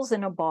cells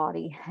in a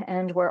body,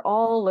 and we're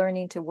all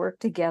learning to work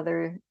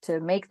together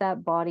to make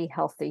that body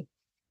healthy.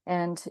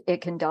 And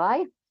it can die,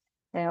 you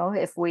know,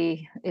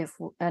 if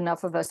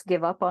enough of us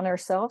give up on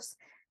ourselves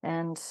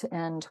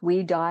and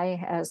we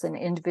die as an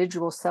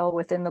individual cell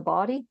within the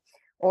body,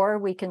 or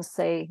we can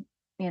say,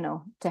 you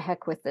know, to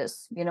heck with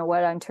this. You know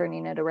what? I'm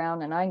turning it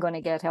around, and I'm going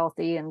to get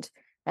healthy, and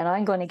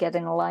I'm going to get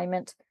in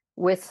alignment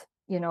with,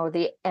 you know,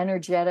 the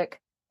energetic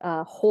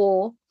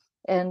whole.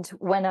 And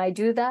when I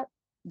do that,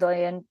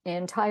 the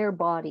entire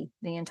body,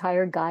 the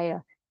entire Gaia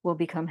will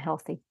become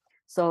healthy.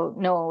 So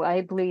no, I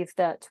believe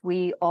that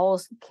we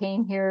all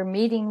came here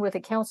meeting with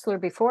a counselor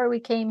before we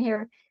came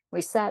here.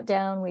 We sat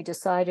down, we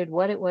decided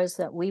what it was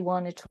that we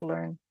wanted to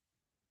learn,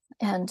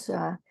 and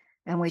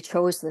we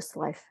chose this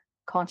life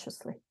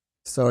consciously.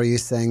 So are you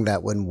saying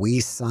that when we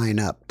sign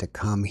up to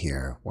come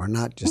here, we're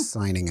not just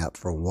signing up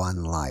for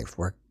one life,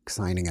 we're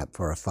signing up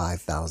for a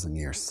 5,000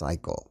 year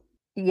cycle?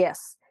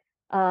 Yes,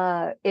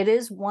 it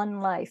is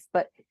one life,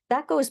 but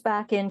that goes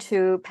back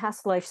into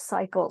past life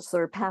cycles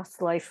or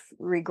past life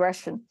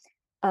regression.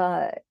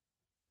 You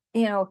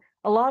know,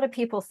 a lot of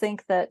people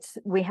think that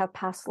we have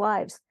past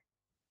lives.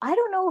 I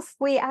don't know if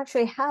we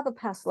actually have a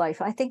past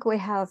life. I think we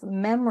have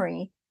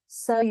memory,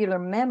 cellular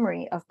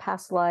memory of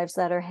past lives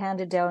that are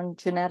handed down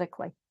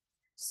genetically.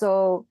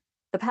 So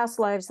the past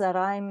lives that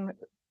I'm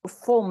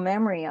full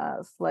memory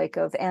of, like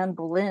of Anne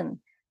Boleyn,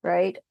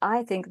 right?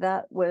 I think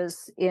that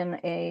was in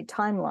a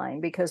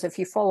timeline, because if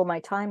you follow my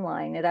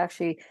timeline,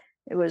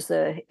 it was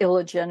a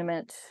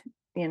illegitimate,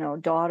 you know,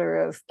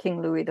 daughter of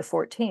King Louis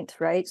XIV,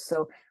 right?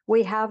 So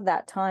we have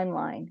that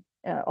timeline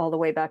all the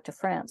way back to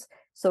France.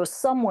 So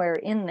somewhere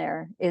in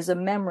there is a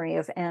memory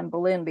of Anne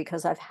Boleyn,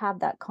 because I've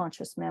had that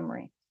conscious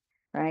memory,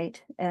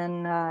 right?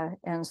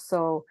 And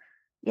so,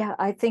 yeah,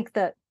 I think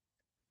that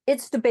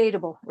it's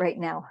debatable right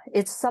now.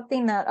 It's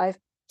something that I've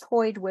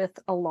toyed with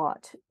a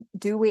lot.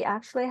 Do we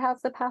actually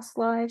have the past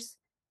lives,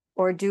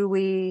 or do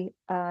we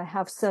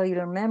have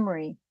cellular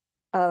memory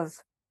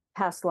of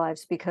past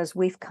lives because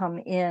we've come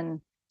in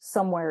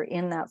somewhere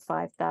in that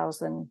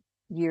 5,000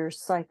 year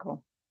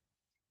cycle?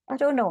 I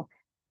don't know.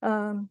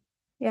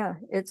 Yeah,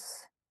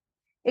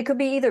 it could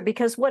be either,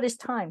 because what is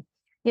time?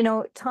 You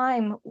know,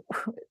 time,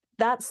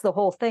 that's the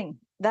whole thing.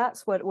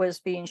 That's what was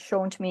being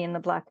shown to me in the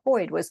Black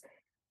Void was,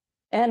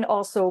 and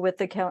also with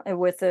the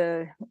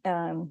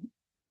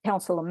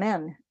Council of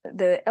Men,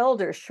 the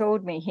elder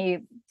showed me, he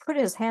put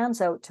his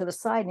hands out to the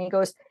side and he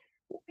goes,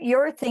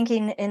 "You're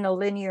thinking in a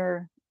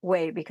linear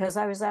way," because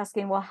I was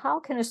asking, well, how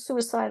can a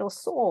suicidal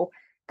soul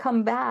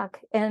come back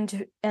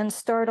and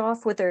start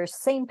off with their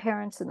same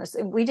parents in this?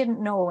 And we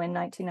didn't know in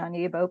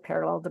 1990 about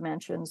parallel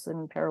dimensions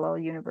and parallel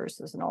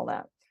universes and all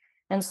that.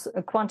 And so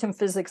quantum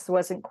physics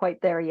wasn't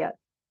quite there yet.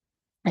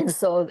 And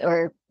so,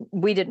 or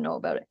we didn't know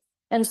about it.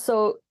 And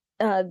so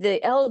the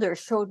elder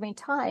showed me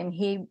time.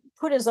 He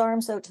put his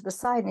arms out to the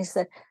side and he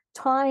said,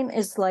 "Time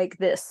is like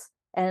this."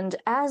 And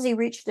as he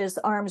reached his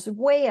arms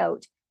way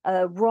out,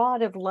 a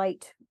rod of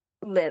light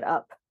lit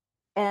up.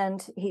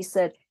 And he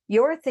said,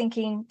 "You're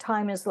thinking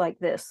time is like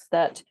this,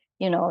 that,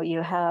 you know,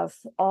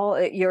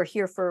 you're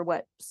here for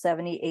what,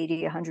 70,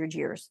 80, 100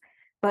 years.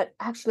 But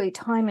actually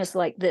time is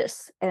like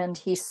this." And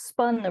he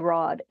spun the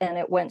rod and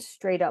it went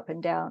straight up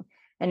and down.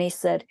 And he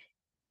said,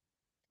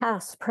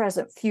 "Past,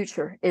 present,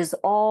 future is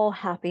all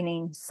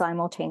happening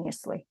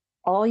simultaneously."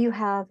 all you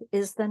have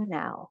is the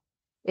now.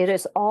 It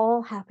is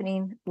all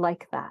happening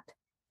like that.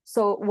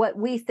 So what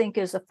we think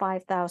is a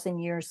 5,000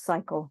 year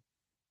cycle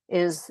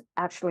is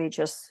actually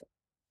just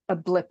a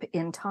blip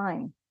in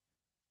time.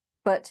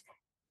 But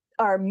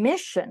our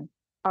mission,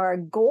 our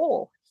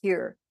goal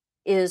here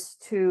is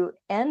to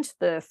end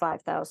the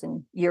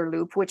 5,000 year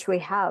loop, which we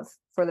have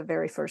for the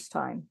very first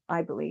time,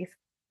 I believe,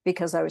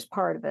 because I was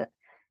part of it.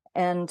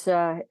 And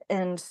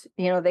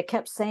they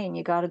kept saying,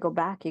 you got to go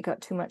back. You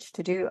got too much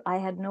to do. I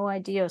had no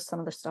idea some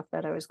of the stuff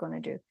that I was going to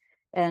do.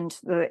 And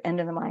the end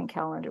of the Mayan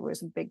calendar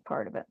was a big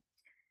part of it.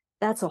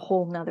 That's a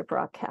whole nother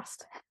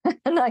broadcast.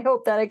 And I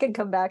hope that I can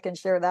come back and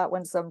share that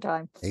one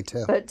sometime. Me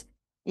too. But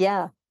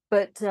yeah,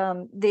 but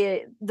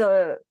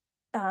the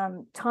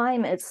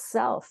time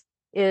itself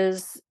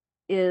is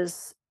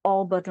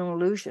all but an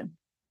illusion.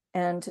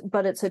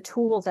 But it's a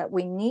tool that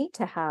we need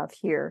to have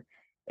here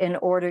in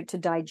order to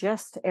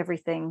digest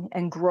everything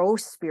and grow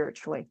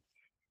spiritually.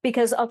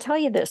 Because I'll tell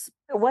you this,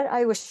 what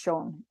I was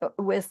shown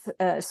with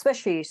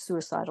especially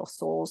suicidal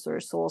souls, or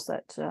souls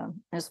that,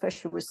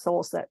 especially with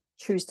souls that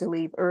choose to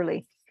leave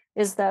early,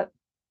 is that,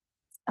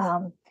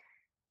 what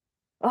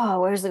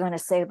was I going to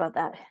say about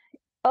that?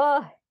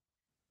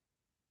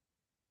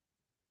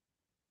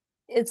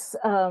 It's,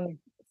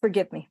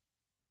 forgive me.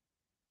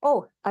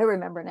 Oh, I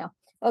remember now.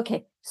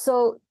 Okay,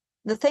 so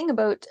the thing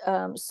about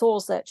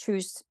souls that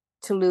choose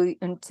to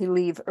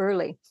leave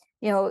early,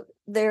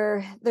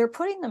 they're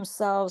putting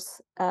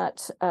themselves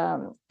at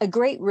a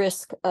great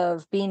risk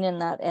of being in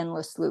that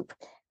endless loop,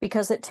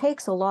 because it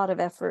takes a lot of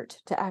effort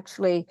to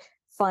actually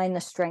find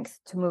the strength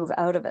to move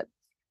out of it.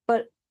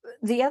 But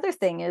the other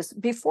thing is,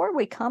 before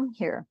we come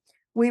here,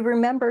 we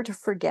remember to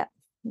forget,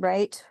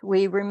 right?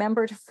 We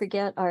remember to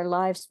forget our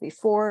lives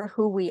before,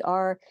 who we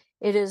are.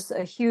 It is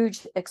a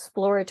huge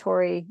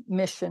exploratory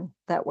mission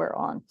that we're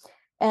on.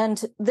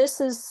 And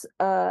this is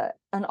an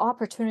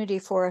opportunity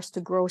for us to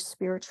grow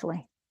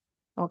spiritually.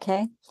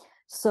 Okay.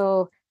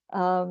 So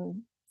the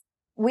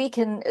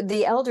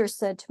elders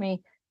said to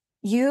me,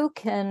 you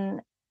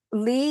can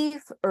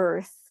leave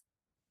Earth.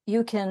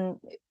 You can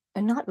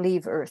not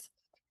leave Earth.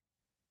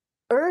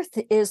 Earth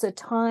is a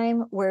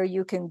time where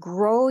you can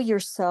grow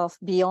yourself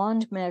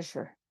beyond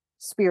measure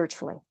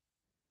spiritually.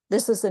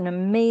 This is an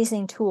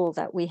amazing tool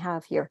that we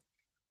have here.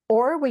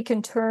 Or we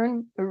can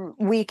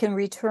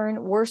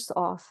return worse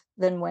off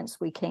than whence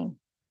we came.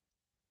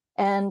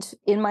 And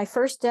in my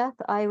first death,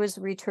 I was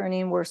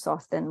returning worse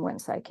off than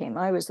whence I came.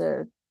 I was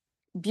a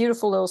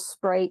beautiful little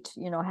sprite,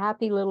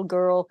 happy little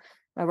girl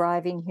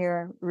arriving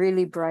here,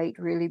 really bright,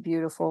 really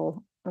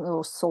beautiful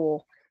little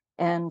soul.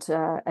 And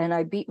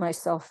I beat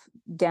myself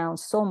down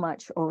so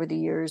much over the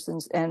years,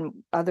 and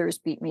others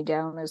beat me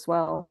down as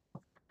well.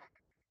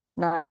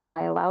 Not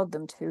I allowed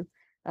them to.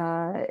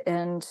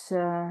 And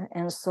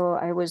so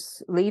I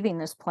was leaving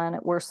this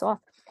planet worse off.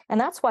 And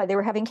that's why they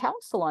were having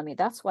counsel on me.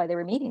 That's why they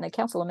were meeting. The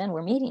Council of Men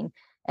were meeting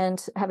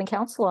and having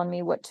counsel on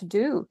me what to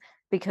do,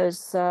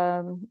 because,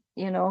 I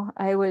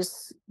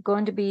was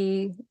going to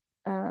be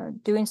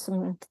doing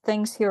some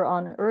things here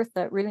on Earth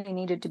that really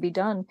needed to be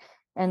done.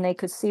 And they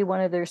could see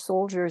one of their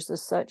soldiers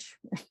as such,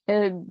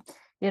 going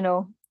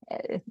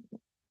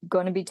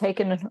to be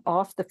taken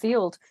off the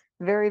field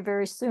very,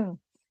 very soon.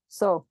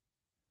 So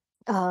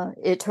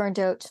it turned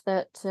out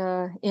that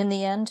in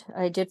the end,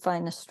 I did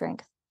find the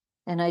strength,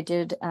 and I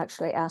did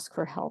actually ask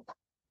for help.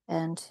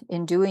 And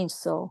in doing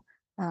so,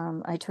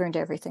 I turned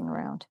everything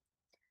around.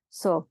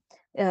 So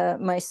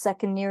my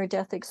second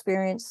near-death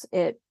experience,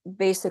 they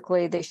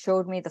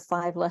showed me the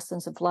 5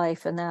 lessons of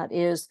life, and that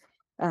is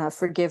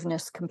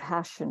forgiveness,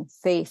 compassion,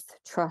 faith,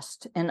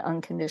 trust, and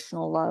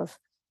unconditional love,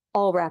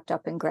 all wrapped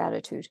up in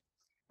gratitude.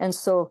 And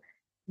so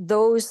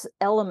those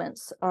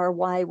elements are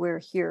why we're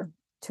here,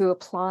 to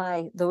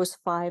apply those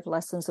 5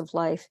 lessons of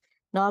life,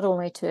 not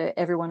only to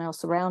everyone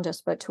else around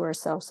us, but to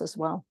ourselves as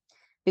well.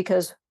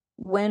 Because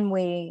when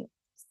we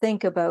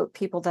think about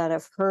people that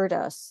have hurt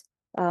us,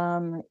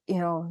 are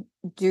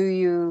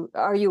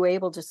you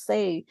able to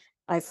say,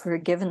 I've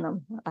forgiven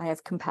them, I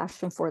have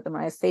compassion for them,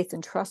 I have faith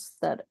and trust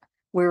that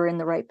we're in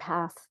the right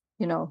path,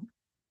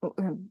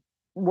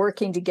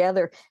 working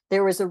together.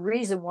 There was a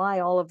reason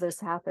why all of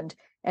this happened,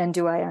 and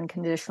do I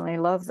unconditionally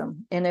love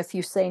them? And if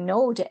you say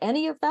no to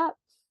any of that,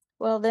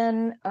 well,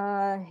 then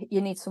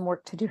you need some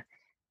work to do.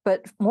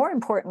 But more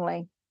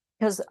importantly,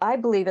 because I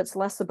believe it's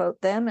less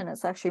about them and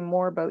it's actually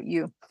more about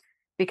you,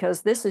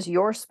 because this is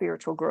your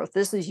spiritual growth.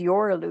 This is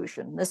your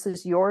illusion. This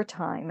is your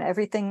time.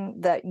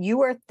 Everything that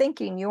you are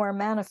thinking, you are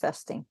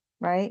manifesting,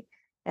 right?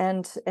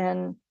 And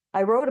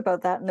I wrote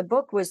about that in the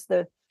book, was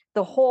the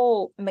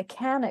whole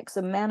mechanics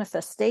of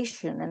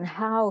manifestation, and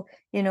how,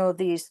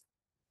 these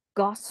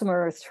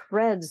gossamer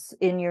threads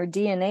in your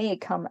DNA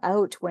come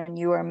out when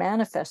you are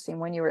manifesting,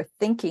 when you are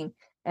thinking,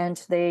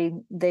 and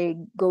they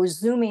go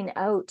zooming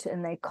out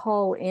and they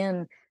call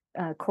in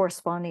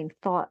corresponding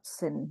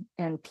thoughts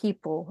and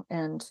people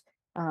and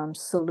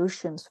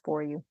solutions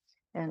for you,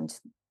 and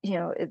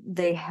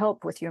they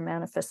help with your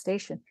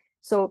manifestation.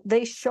 So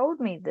they showed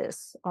me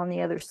this on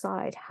the other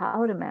side,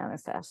 how to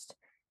manifest,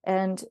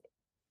 and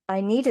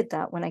I needed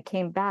that when I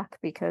came back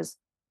because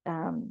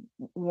um,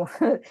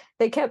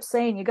 they kept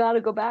saying, you got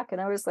to go back.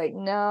 And I was like,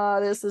 no,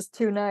 this is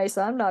too nice.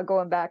 I'm not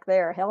going back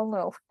there. Hell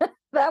no.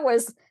 That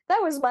was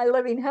my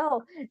living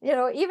hell.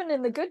 Even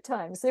in the good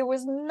times, it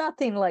was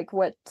nothing like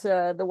what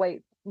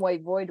the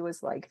white void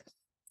was like.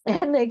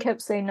 And they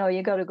kept saying, no,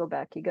 you got to go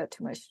back. You got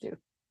too much to do.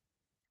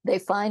 They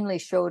finally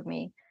showed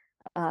me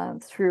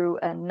through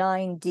a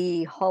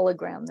 9D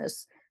hologram,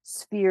 this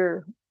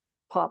sphere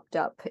popped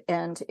up,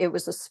 and it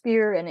was a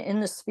sphere, and in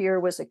the sphere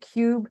was a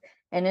cube,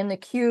 and in the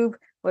cube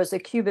was a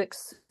cubic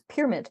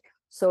pyramid.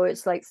 So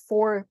it's like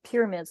 4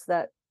 pyramids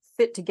that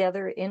fit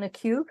together in a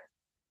cube,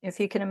 if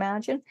you can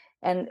imagine.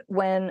 And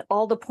when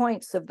all the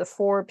points of the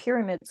 4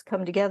 pyramids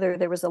come together,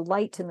 there was a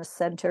light in the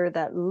center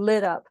that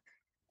lit up,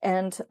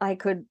 and I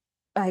could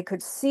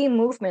see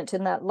movement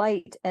in that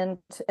light. And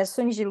as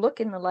soon as you look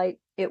in the light,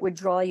 it would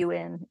draw you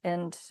in,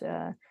 and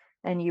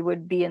you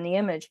would be in the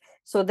image.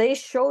 So they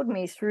showed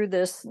me through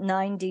this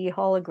 9D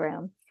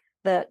hologram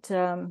that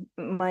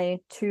my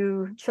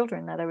 2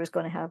 children that I was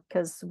going to have,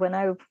 because when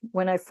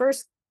I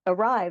first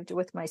arrived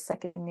with my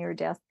second near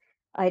death,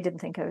 I didn't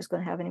think I was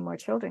going to have any more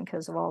children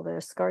because of all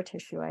the scar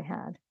tissue I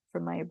had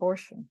from my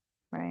abortion,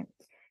 right?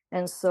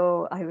 And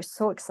so I was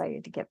so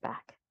excited to get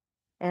back.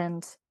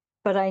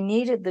 But I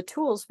needed the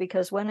tools,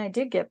 because when I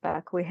did get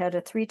back, we had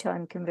a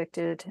 3-time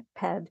convicted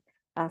PED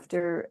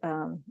after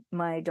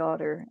my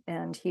daughter,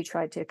 and he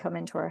tried to come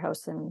into our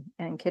house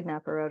and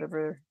kidnap her out of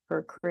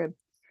her crib.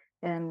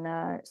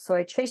 And so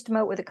I chased him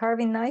out with a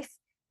carving knife,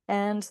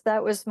 and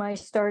that was my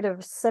start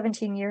of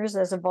 17 years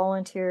as a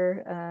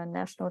volunteer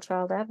national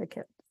child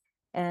advocate.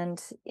 And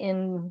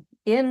in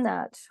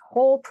that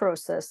whole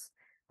process,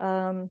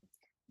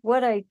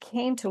 what I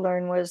came to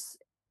learn was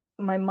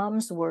my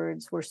mom's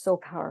words were so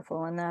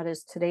powerful, and that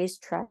is, today's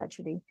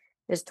tragedy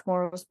is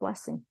tomorrow's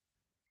blessing.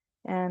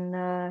 And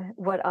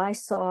what I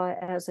saw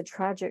as a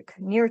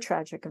near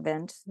tragic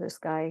event, this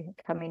guy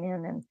coming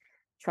in and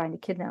trying to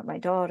kidnap my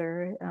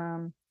daughter,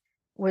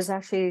 was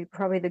actually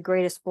probably the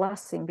greatest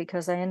blessing,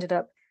 because I ended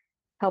up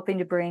helping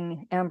to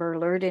bring Amber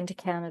Alert into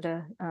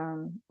Canada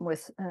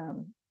with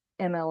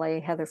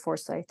MLA Heather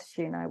Forsyth.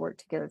 She and I worked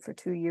together for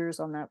 2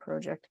 years on that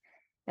project.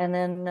 And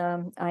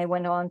then I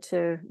went on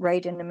to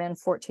write and amend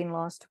 14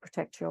 laws to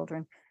protect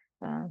children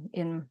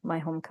in my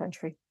home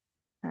country.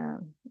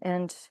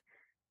 And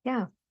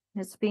yeah,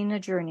 it's been a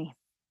journey.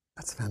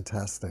 That's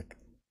fantastic.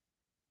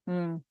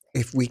 Mm.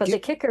 If we But the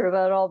kicker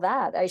about all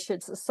that,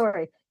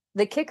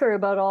 the kicker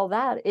about all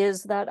that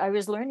is that I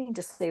was learning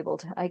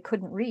disabled. I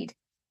couldn't read.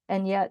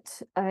 And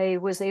yet I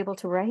was able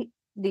to write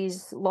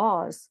these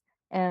laws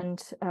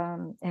and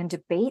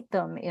debate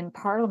them in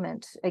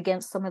Parliament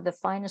against some of the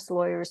finest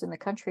lawyers in the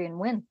country and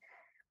win.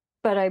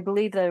 But I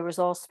believe that it was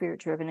all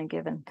spirit driven and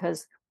given,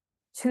 because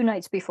 2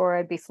 nights before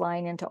I'd be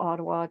flying into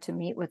Ottawa to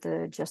meet with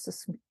the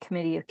Justice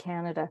Committee of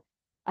Canada,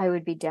 I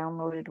would be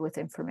downloaded with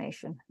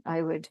information.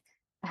 I would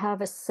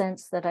have a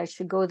sense that I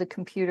should go to the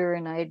computer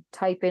and I'd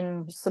type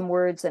in some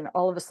words, and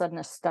all of a sudden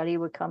a study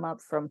would come up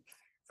from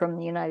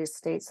the United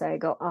States. I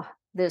go,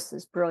 this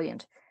is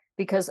brilliant,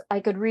 because I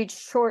could read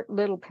short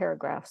little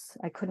paragraphs.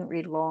 I couldn't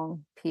read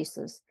long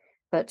pieces.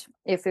 But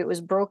if it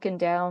was broken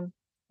down,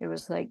 it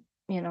was like,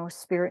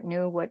 Spirit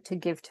knew what to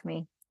give to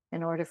me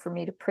in order for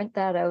me to print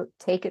that out,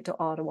 take it to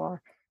Ottawa,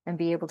 and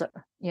be able to,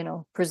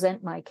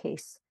 present my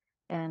case,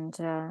 and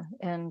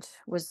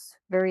was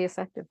very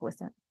effective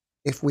with it.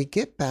 If we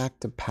get back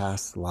to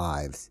past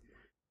lives,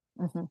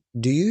 Mm-hmm.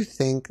 do you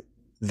think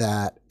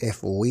that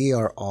if we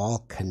are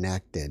all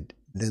connected,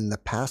 then the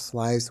past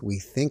lives we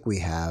think we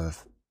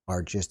have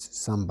are just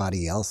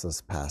somebody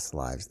else's past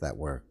lives that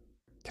we're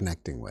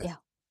connecting with? Yeah,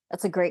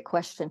 that's a great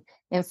question.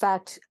 In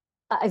fact,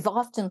 I've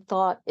often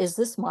thought, is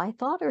this my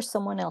thought or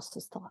someone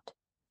else's thought?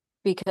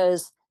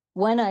 Because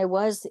when I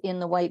was in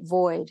the white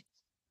void,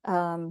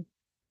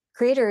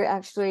 Creator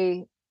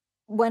actually,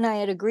 when I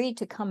had agreed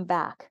to come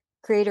back,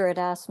 Creator had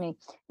asked me,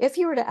 if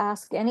you were to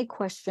ask any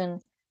question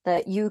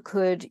that you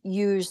could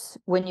use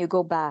when you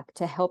go back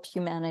to help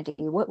humanity,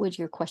 what would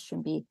your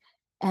question be?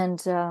 And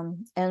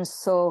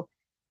so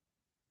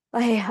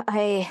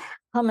I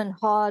hum and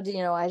hawed,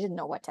 I didn't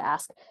know what to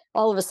ask.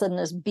 All of a sudden,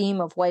 this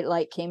beam of white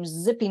light came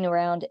zipping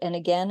around, and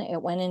again,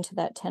 it went into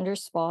that tender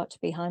spot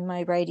behind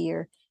my right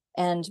ear,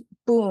 and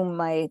boom,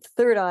 my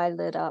third eye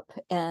lit up,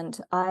 and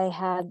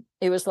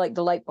it was like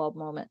the light bulb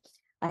moment.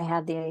 I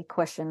had the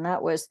question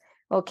that was,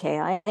 okay,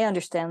 I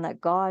understand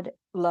that God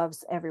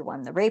loves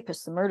everyone, the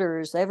rapists, the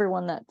murderers,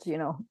 everyone that,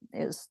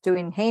 is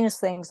doing heinous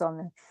things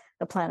on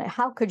the planet.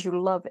 How could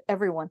you love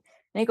everyone?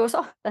 And he goes,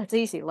 that's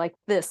easy, like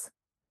this.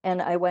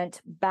 And I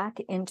went back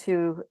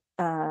into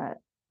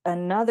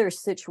another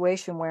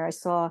situation where I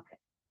saw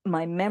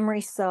my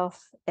memory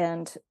self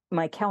and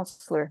my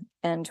counselor,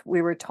 and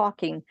we were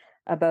talking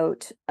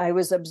about, I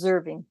was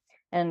observing,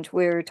 and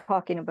we were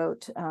talking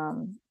about,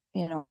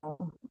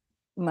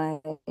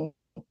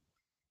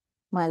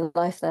 my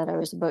life that I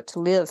was about to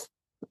live.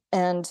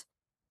 And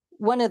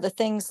one of the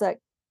things that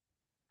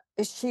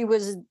she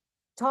was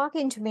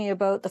talking to me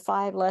about the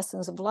 5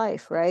 lessons of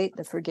life, right?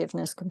 The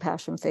forgiveness,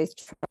 compassion, faith,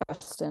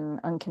 trust, and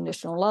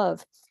unconditional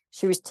love.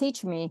 She was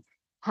teaching me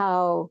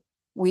how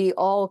we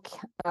all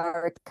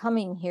are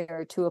coming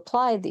here to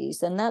apply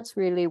these, and that's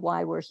really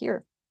why we're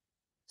here.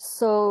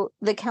 So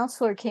the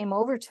counselor came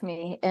over to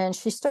me and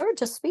she started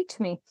to speak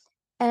to me,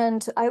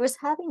 and I was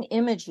having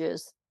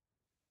images,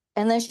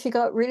 and then she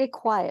got really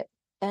quiet,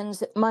 and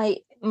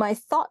my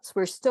thoughts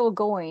were still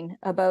going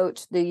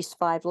about these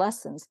 5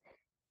 lessons.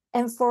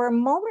 And for a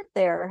moment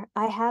there,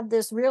 I had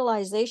this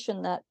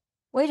realization that,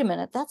 wait a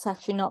minute, that's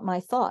actually not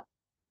my thought.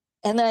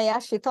 And then I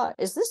actually thought,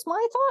 is this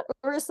my thought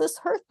or is this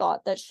her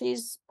thought that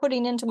she's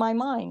putting into my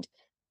mind?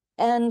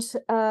 And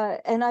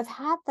I've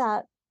had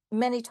that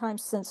many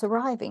times since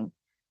arriving,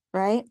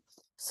 right?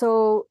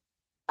 So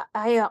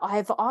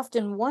I've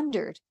often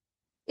wondered,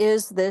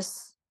 is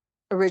this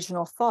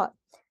original thought,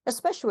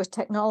 especially with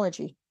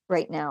technology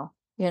right now?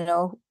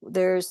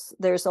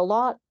 There's a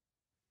lot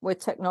with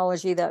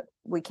technology that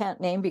we can't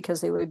name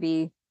because they would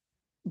be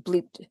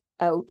bleeped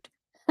out,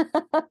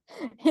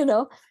 you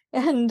know,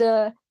 and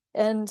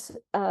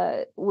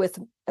with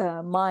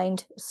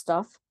mind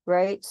stuff,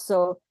 right?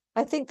 So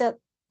I think that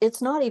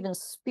it's not even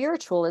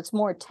spiritual; it's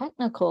more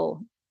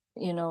technical,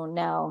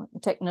 now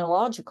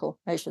technological,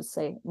 I should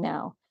say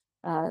now,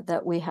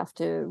 that we have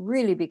to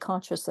really be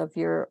conscious of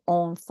your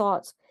own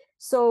thoughts.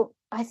 So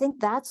I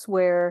think that's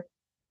where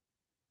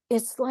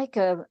it's like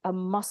a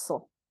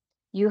muscle.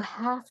 You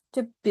have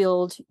to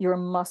build your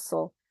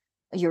muscle,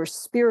 your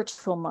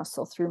spiritual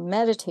muscle, through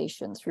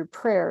meditation, through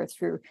prayer,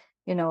 through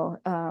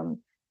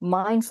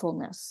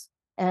mindfulness.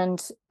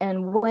 And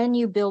when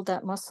you build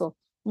that muscle,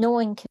 no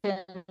one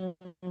can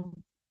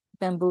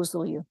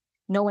bamboozle you.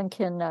 No one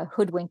can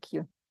hoodwink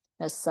you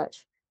as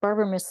such.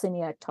 Barbara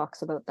Messiniak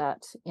talks about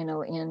that,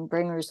 in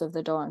Bringers of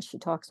the Dawn. She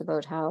talks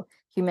about how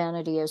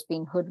humanity has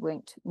been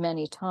hoodwinked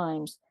many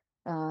times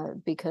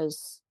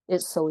because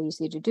it's so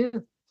easy to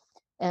do.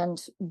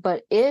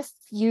 But if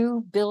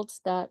you build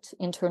that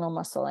internal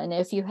muscle, and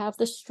if you have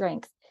the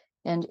strength,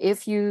 and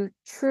if you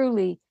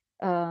truly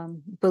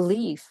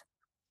believe,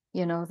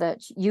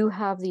 that you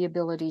have the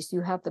abilities, you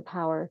have the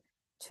power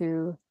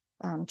to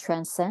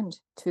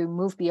transcend, to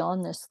move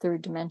beyond this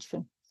third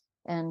dimension.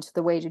 And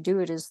the way to do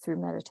it is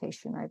through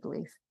meditation, I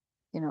believe,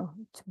 to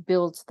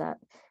build that,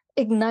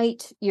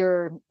 ignite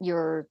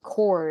your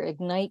core,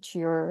 ignite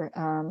your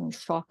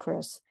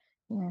chakras,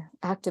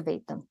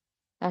 activate them,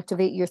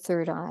 activate your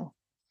third eye.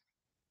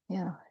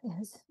 Yeah,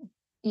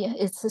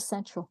 it's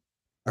essential.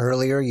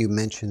 Earlier, you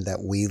mentioned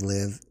that we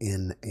live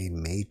in a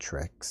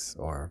matrix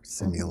or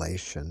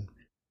simulation.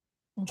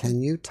 Mm-hmm.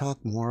 Can you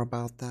talk more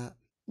about that?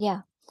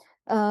 Yeah.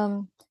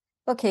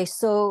 Okay,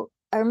 so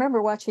I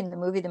remember watching the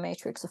movie The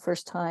Matrix the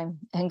first time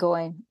and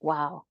going,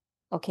 wow,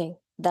 okay,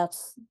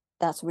 that's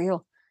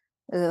real.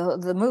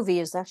 The movie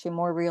is actually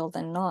more real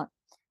than not.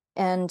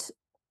 And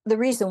the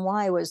reason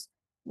why was,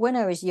 when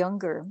I was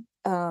younger,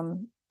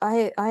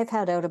 I've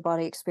had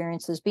out-of-body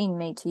experiences being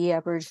Métis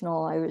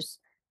Aboriginal. I was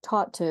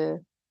taught to,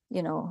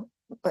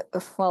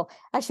 well,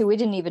 actually, we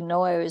didn't even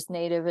know I was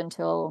Native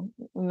until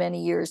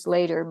many years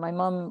later. My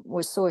mom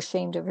was so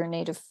ashamed of her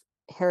Native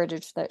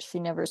heritage that she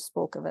never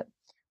spoke of it.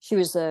 She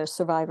was a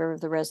survivor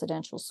of the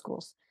residential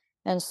schools,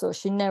 and so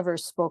she never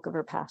spoke of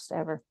her past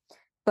ever.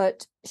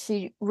 But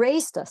she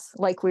raised us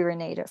like we were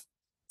Native.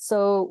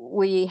 So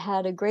we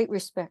had a great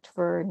respect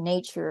for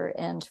nature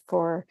and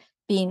for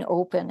being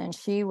open, and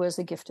she was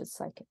a gifted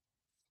psychic.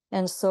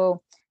 And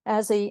so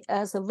as a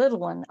little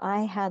one,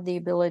 I had the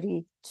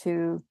ability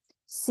to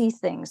see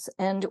things.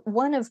 And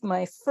one of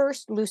my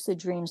first lucid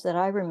dreams that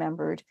I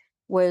remembered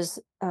was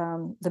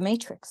the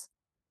Matrix.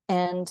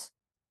 And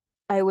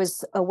I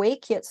was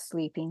awake yet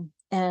sleeping,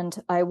 and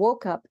I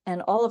woke up,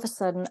 and all of a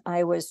sudden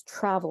I was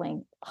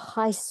traveling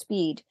high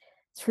speed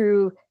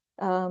through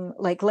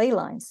like ley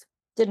lines.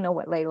 Didn't know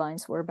what ley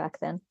lines were back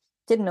then.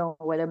 Didn't know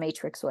what a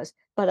matrix was,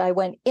 but I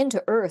went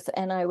into Earth,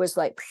 and I was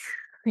like,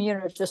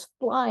 just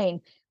flying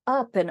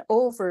up and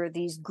over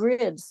these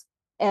grids.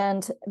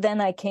 And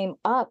then I came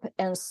up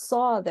and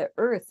saw the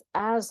Earth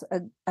as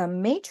a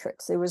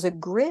matrix. It was a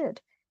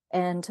grid.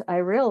 And I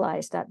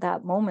realized at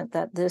that moment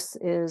that this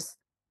is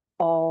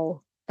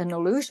all an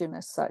illusion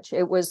as such.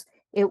 It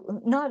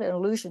not an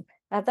illusion.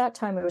 At that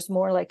time, it was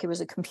more like it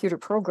was a computer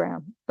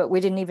program, but we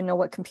didn't even know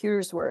what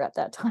computers were at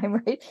that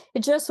time, right?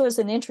 It just was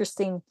an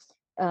interesting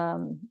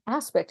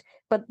aspect.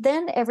 But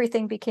then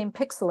everything became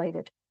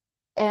pixelated.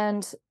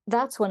 And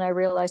that's when I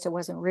realized it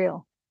wasn't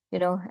real,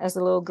 as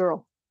a little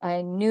girl.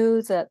 I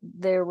knew that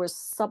there was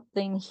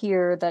something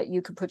here that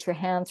you could put your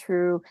hand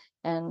through,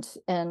 and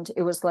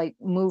it was like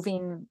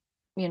moving,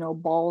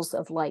 balls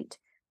of light.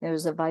 There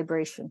was a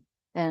vibration,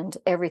 and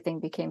everything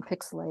became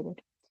pixelated.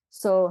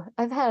 So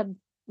I've had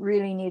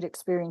really neat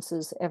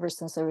experiences ever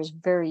since I was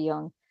very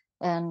young.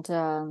 And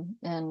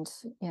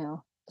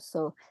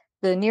so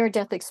the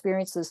near-death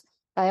experiences,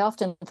 I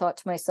often thought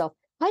to myself,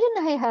 why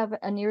didn't I have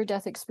a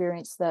near-death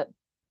experience that,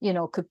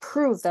 could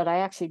prove that I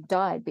actually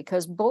died?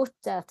 Because both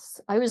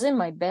deaths, I was in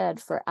my bed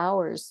for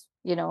hours,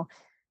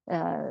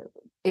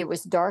 it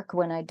was dark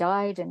when I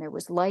died and it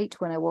was light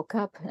when I woke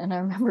up. And I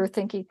remember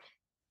thinking,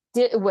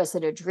 was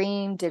it a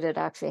dream? Did it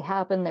actually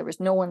happen? There was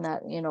no one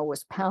that,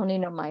 was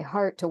pounding on my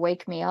heart to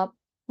wake me up.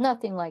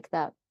 Nothing like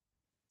that.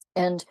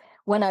 And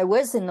when I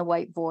was in the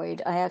white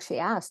void, I actually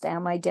asked,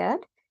 am I dead?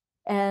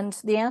 And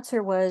the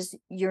answer was,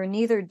 you're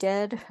neither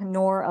dead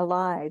nor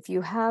alive.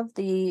 You have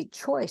the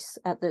choice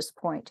at this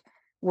point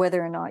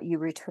whether or not you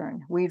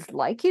return. We'd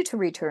like you to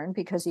return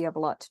because you have a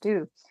lot to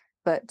do,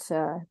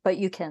 but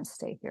you can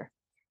stay here.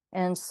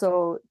 And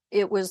so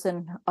it was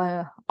an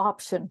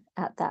option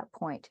at that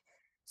point.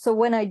 So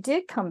when I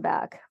did come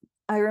back,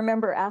 I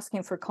remember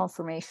asking for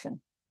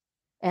confirmation.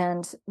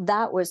 And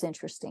that was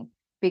interesting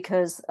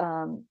because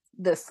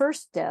the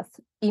first death,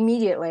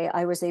 immediately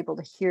I was able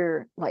to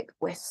hear, like,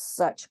 with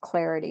such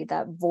clarity,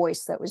 that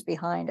voice that was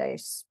behind. I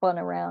spun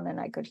around and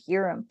I could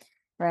hear him,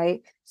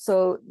 right?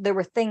 So there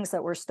were things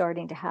that were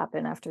starting to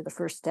happen after the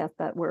first death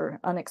that were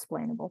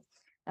unexplainable.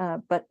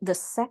 But the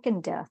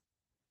second death,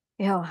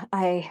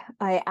 I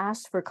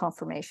asked for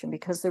confirmation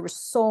because there was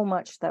so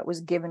much that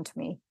was given to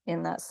me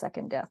in that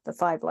second death, the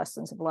 5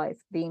 lessons of life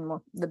being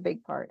the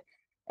big part.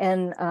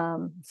 And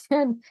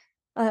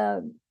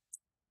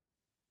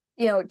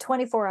and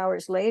 24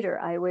 hours later,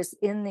 I was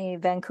in the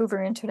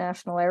Vancouver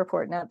International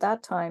Airport, and at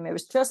that time it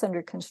was just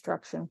under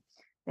construction.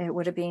 It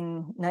would have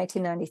been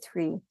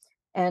 1993,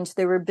 and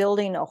they were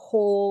building a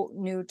whole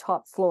new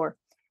top floor.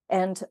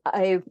 And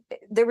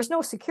there was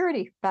no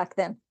security back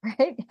then,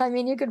 right? I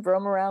mean, you could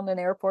roam around an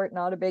airport,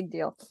 not a big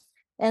deal.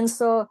 And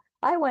so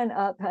I went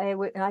up. I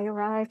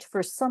arrived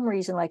for some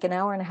reason like an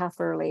hour and a half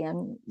early,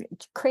 and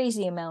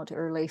crazy amount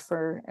early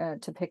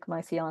to pick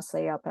my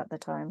fiance up at the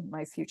time,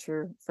 my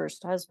future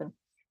first husband.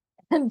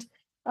 And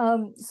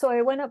so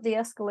I went up the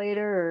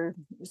escalator or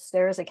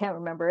stairs, I can't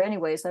remember.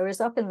 Anyways, I was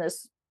up in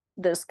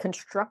this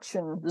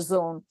construction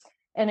zone,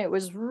 and it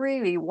was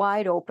really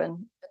wide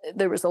open.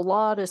 There was a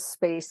lot of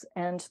space,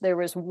 and there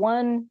was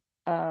one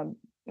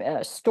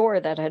store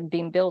that had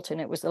been built,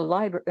 and it was a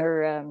library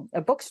or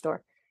a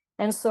bookstore.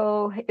 And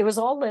so it was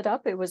all lit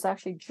up. It was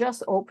actually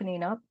just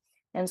opening up.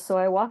 And so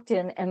I walked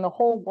in, and the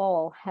whole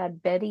wall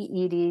had Betty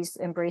Eadie's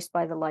Embraced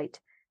by the Light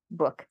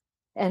book.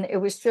 And it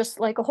was just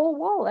like a whole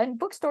wall, and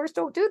bookstores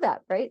don't do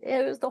that, right?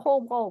 It was the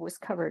whole wall was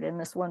covered in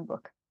this one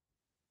book.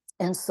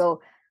 And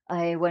so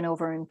I went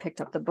over and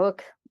picked up the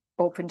book,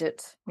 opened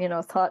it,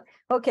 thought,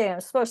 okay, I'm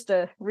supposed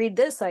to read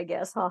this, I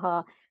guess,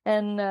 haha.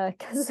 And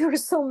because there were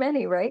so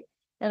many, right?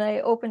 And I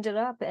opened it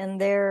up, and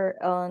there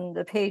on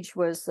the page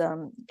was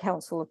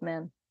Council of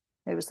Men.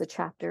 It was the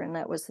chapter, and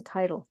that was the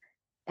title.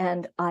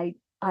 And I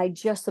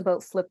just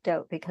about flipped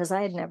out because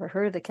I had never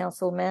heard of the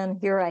Council of Men.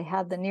 Here I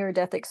had the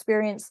near-death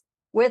experience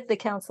with the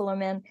Council of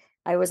Men.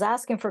 I was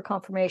asking for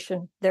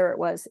confirmation. There it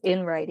was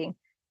in writing.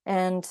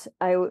 And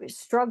I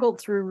struggled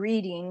through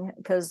reading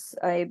because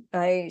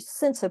I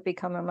since have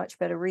become a much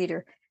better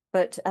reader,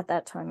 but at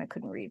that time I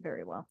couldn't read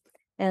very well.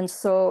 And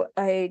so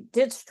I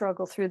did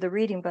struggle through the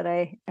reading, but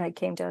I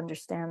came to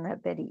understand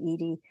that Betty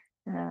Eadie,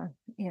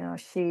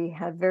 she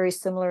had very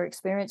similar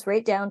experience,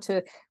 right down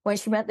to when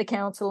she met the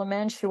Council of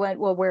Men. She went,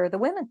 well, where are the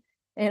women?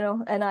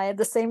 And I had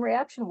the same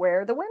reaction.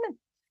 Where are the women?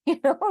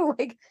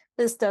 Like,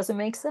 this doesn't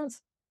make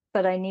sense.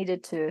 But I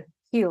needed to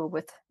heal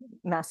with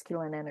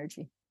masculine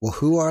energy. Well,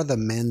 who are the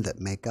men that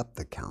make up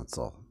the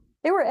council?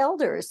 They were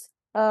elders.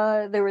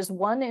 There was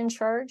one in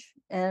charge.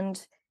 And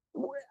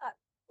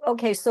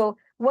okay, so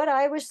what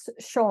I was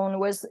shown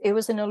was it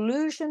was an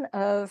illusion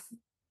of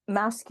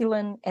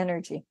masculine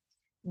energy,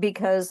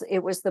 because it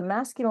was the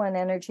masculine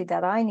energy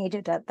that I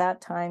needed at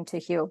that time to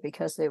heal,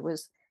 because it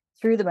was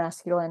through the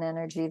masculine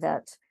energy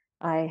that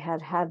I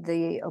had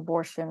the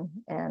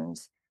abortion, and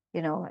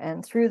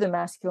and through the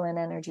masculine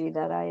energy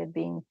that I had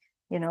been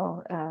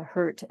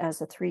hurt as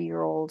a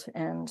 3-year-old,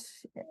 and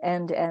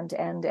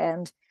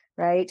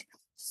right.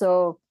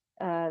 So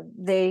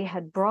they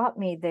had brought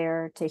me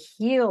there to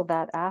heal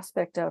that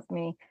aspect of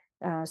me,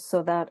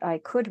 so that I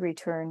could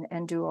return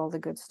and do all the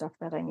good stuff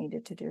that I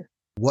needed to do.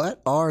 What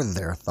are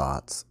their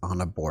thoughts on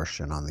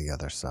abortion on the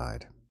other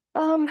side?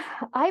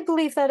 I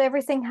believe that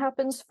everything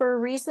happens for a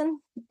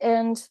reason.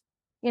 And,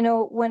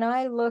 when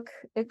I look,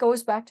 it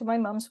goes back to my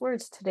mom's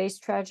words, today's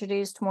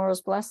tragedy is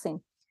tomorrow's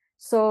blessing.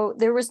 So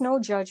there was no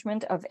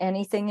judgment of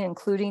anything,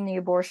 including the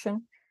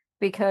abortion,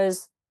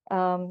 because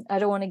I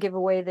don't want to give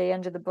away the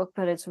end of the book,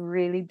 but it's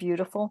really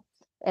beautiful,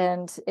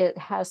 and it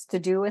has to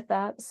do with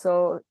that.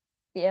 So,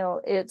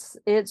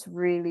 it's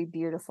really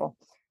beautiful,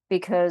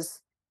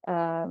 because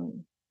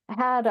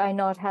had I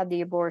not had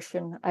the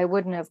abortion, I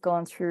wouldn't have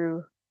gone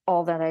through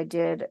all that I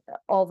did,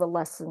 all the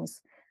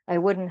lessons. I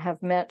wouldn't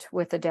have met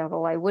with the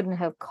devil. I wouldn't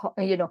have,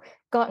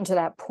 gotten to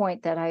that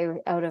point that I,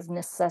 out of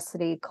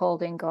necessity,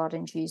 called in God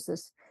and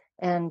Jesus,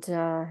 and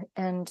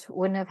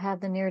wouldn't have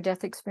had the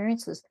near-death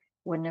experiences.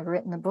 Wouldn't have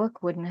written the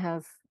book. Wouldn't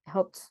have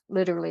helped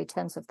literally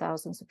tens of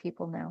thousands of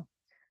people now.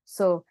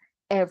 So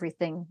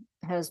everything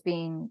has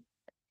been.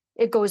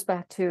 It goes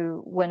back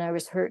to when I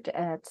was hurt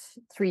at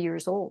 3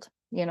 years old.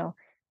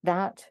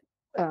 That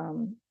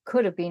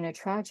could have been a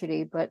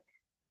tragedy, but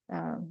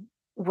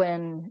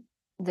when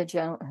the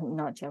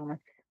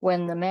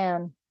when the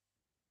man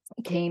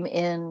came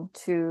in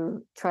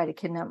to try to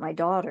kidnap my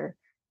daughter,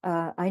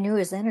 I knew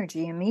his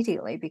energy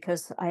immediately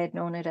because I had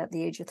known it at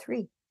the age of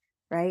 3,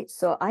 right?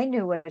 So I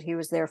knew what he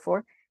was there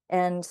for.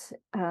 And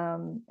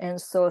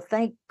so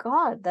thank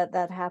God that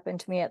that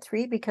happened to me at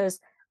 3, because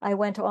I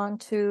went on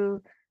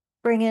to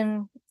bring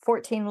in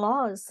 14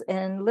 laws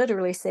and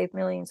literally save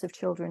millions of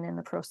children in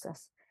the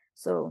process.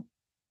 So,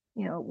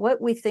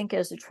 what we think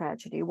as a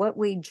tragedy, what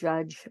we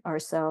judge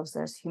ourselves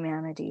as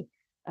humanity,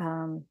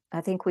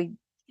 I think we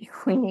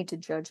we need to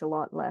judge a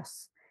lot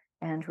less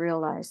and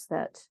realize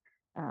that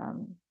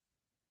um,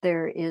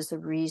 there is a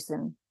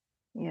reason.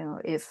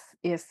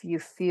 If you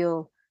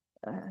feel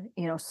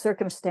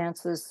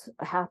circumstances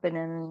happen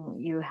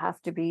and you have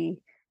to be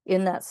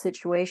in that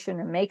situation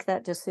and make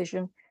that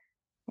decision,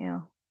 you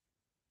know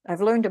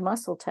I've learned a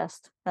muscle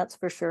test, that's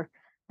for sure.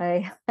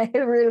 I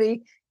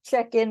really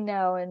check in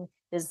now, and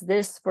is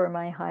this for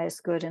my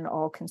highest good and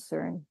all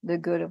concern, the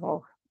good of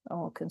all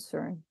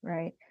concern,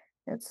 right?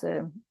 It's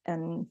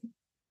and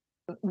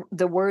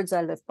the words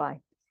I live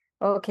by.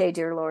 Okay,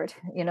 dear Lord,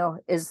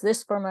 is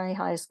this for my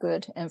highest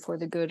good and for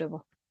the good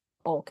of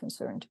all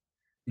concerned?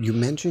 You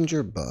mentioned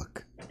your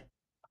book.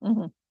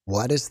 hmm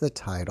What is the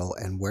title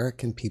and where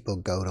can people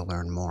go to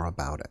learn more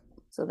about it?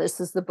 So this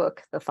is the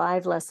book, The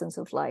 5 Lessons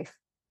of Life.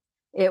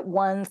 It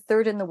won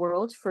 3rd in the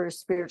world for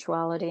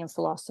spirituality and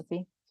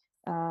philosophy.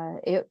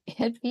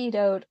 It beat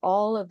out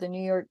all of the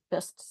New York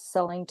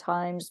best-selling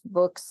Times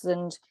books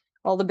and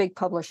all the big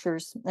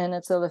publishers. And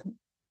it's a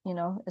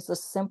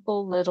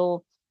simple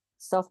little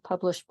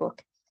self-published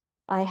book.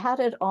 I had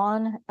it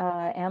on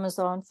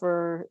Amazon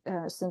for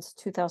since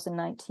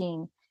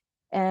 2019,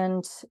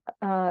 and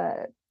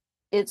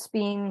it's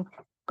been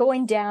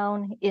going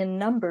down in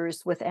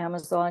numbers with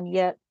Amazon.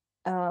 Yet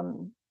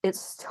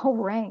it's still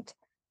ranked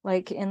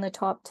like in the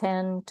top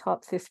 10,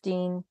 top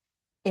 15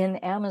 in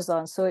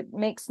Amazon. So it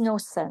makes no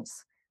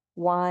sense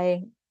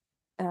why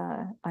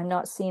I'm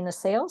not seeing the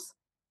sales.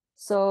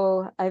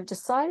 So I've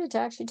decided to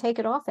actually take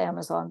it off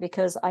Amazon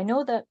because I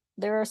know that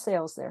there are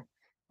sales there.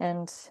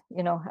 And,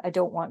 I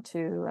don't want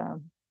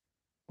to,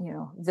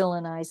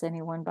 villainize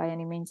anyone by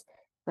any means,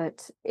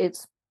 but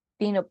it's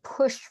been a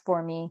push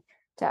for me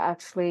to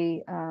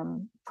actually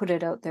put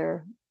it out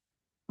there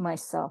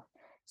myself.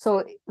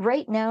 So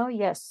right now,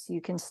 yes,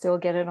 you can still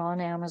get it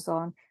on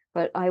Amazon,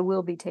 but I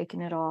will be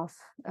taking it off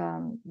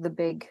the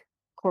big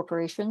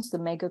corporations, the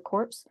mega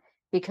corps,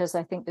 because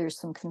I think there's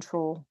some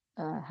control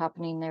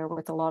happening there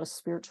with a lot of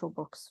spiritual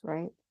books,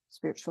 right?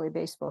 Spiritually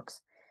based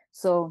books.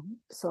 So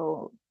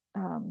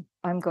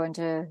I'm going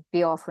to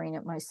be offering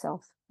it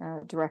myself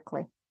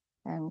directly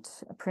and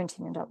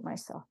printing it up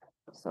myself.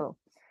 So,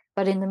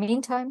 but in the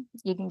meantime,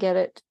 you can get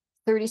it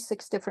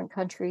 36 different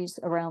countries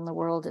around the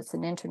world. It's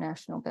an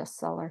international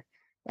bestseller,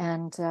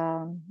 and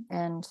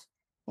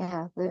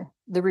yeah,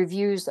 the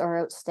reviews are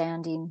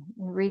outstanding.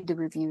 Read the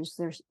reviews;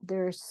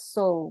 they're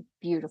so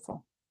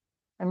beautiful.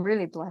 I'm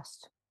really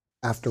blessed.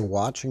 After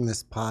watching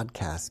this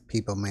podcast,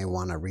 people may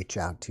want to reach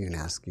out to you and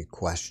ask you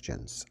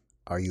questions.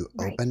 Are you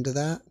Right. open to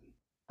that?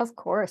 Of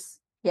course,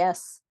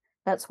 yes.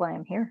 That's why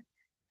I'm here.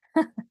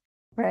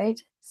 Right.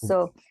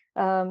 So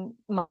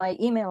my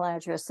email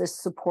address is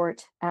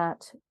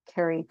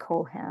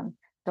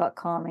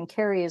support@carriecohan.com. And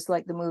Carrie is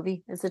like the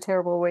movie. It's a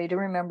terrible way to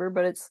remember,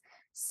 but it's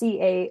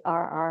Carrie.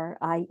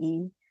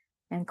 And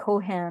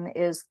Cohan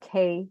is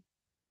KOHAN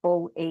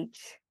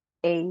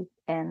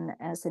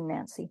as in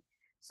Nancy.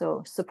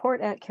 So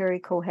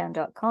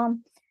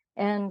support@carriecohan.com.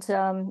 And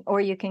or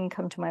you can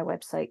come to my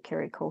website,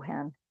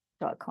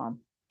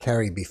 carriecohan.com.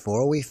 Carrie,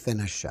 before we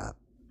finish up,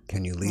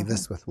 can you leave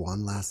us with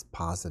one last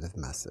positive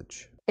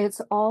message?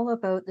 It's all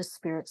about the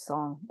spirit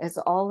song. It's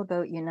all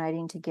about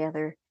uniting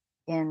together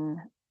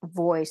in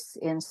voice,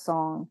 in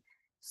song.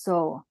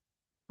 So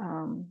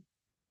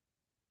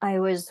I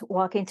was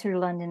walking through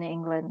London,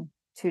 England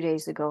 2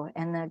 days ago,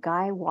 and the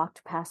guy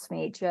walked past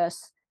me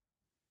just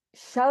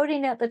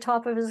shouting at the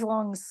top of his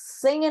lungs,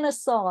 singing a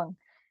song.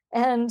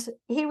 And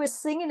he was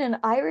singing an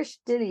Irish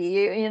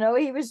ditty.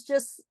 He was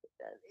just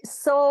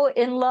so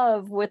in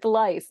love with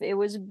life. It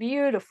was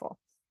beautiful.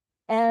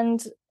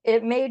 And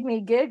it made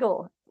me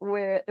giggle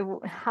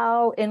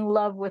how in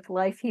love with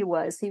life he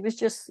was. He was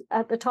just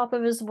at the top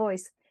of his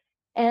voice.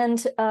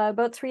 And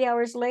about 3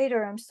 hours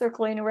later, I'm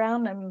circling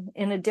around. I'm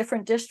in a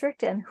different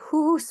district, and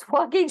who's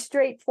walking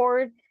straight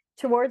forward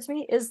towards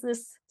me is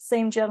this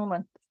same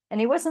gentleman. And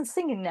he wasn't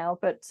singing now,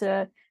 but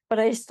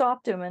I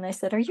stopped him and I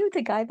said, "Are you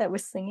the guy that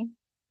was singing?"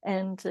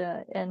 And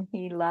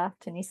he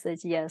laughed and he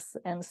said, "Yes."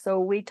 And so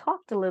we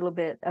talked a little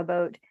bit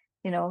about,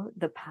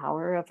 the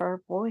power of our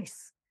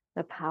voice,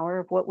 the power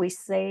of what we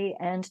say,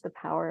 and the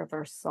power of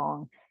our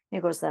song. And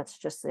he goes, "That's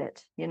just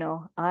it.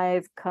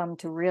 I've come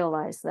to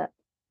realize that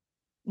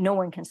no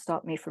one can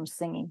stop me from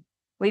singing."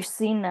 We've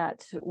seen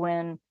that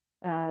when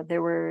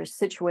there were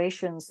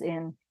situations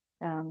in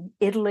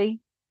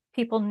Italy,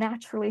 people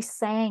naturally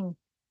sang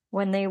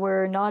when they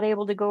were not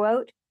able to go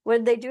out. What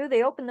did they do?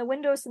 They opened the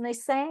windows and they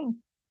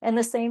sang. And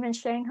the same in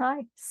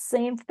Shanghai,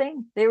 same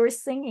thing. They were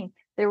singing.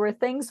 There were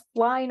things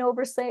flying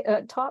over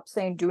top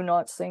saying, "Do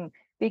not sing."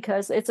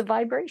 because it's a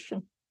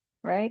vibration,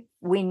 right?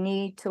 We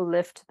need to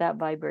lift that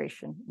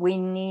vibration. We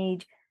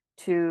need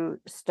to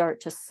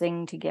start to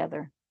sing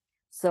together.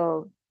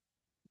 So,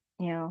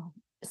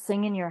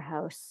 sing in your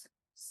house,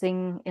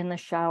 sing in the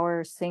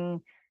shower,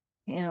 sing,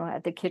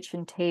 at the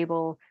kitchen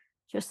table,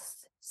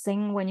 just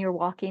sing when you're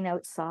walking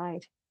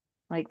outside,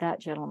 like that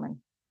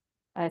gentleman.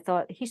 I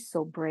thought, he's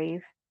so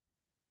brave,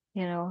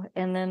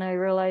 and then I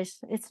realized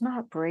it's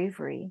not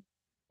bravery,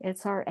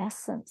 it's our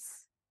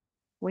essence.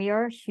 We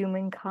are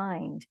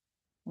humankind,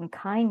 and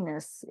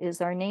kindness is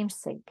our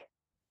namesake.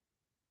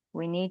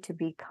 We need to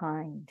be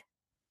kind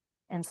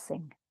and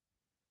sing.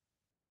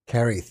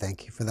 Carrie,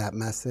 thank you for that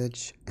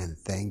message, and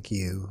thank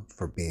you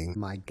for being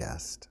my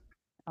guest.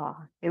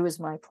 It was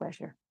my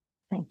pleasure.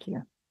 Thank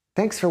you.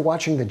 Thanks for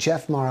watching the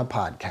Jeff Mara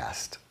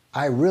podcast.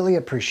 I really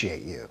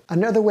appreciate you.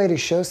 Another way to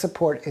show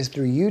support is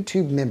through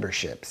YouTube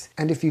memberships.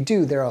 And if you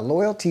do, there are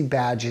loyalty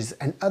badges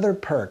and other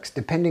perks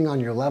depending on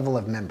your level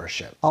of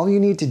membership. All you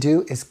need to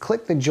do is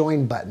click the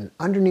join button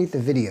underneath the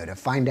video to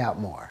find out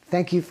more.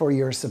 Thank you for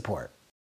your support.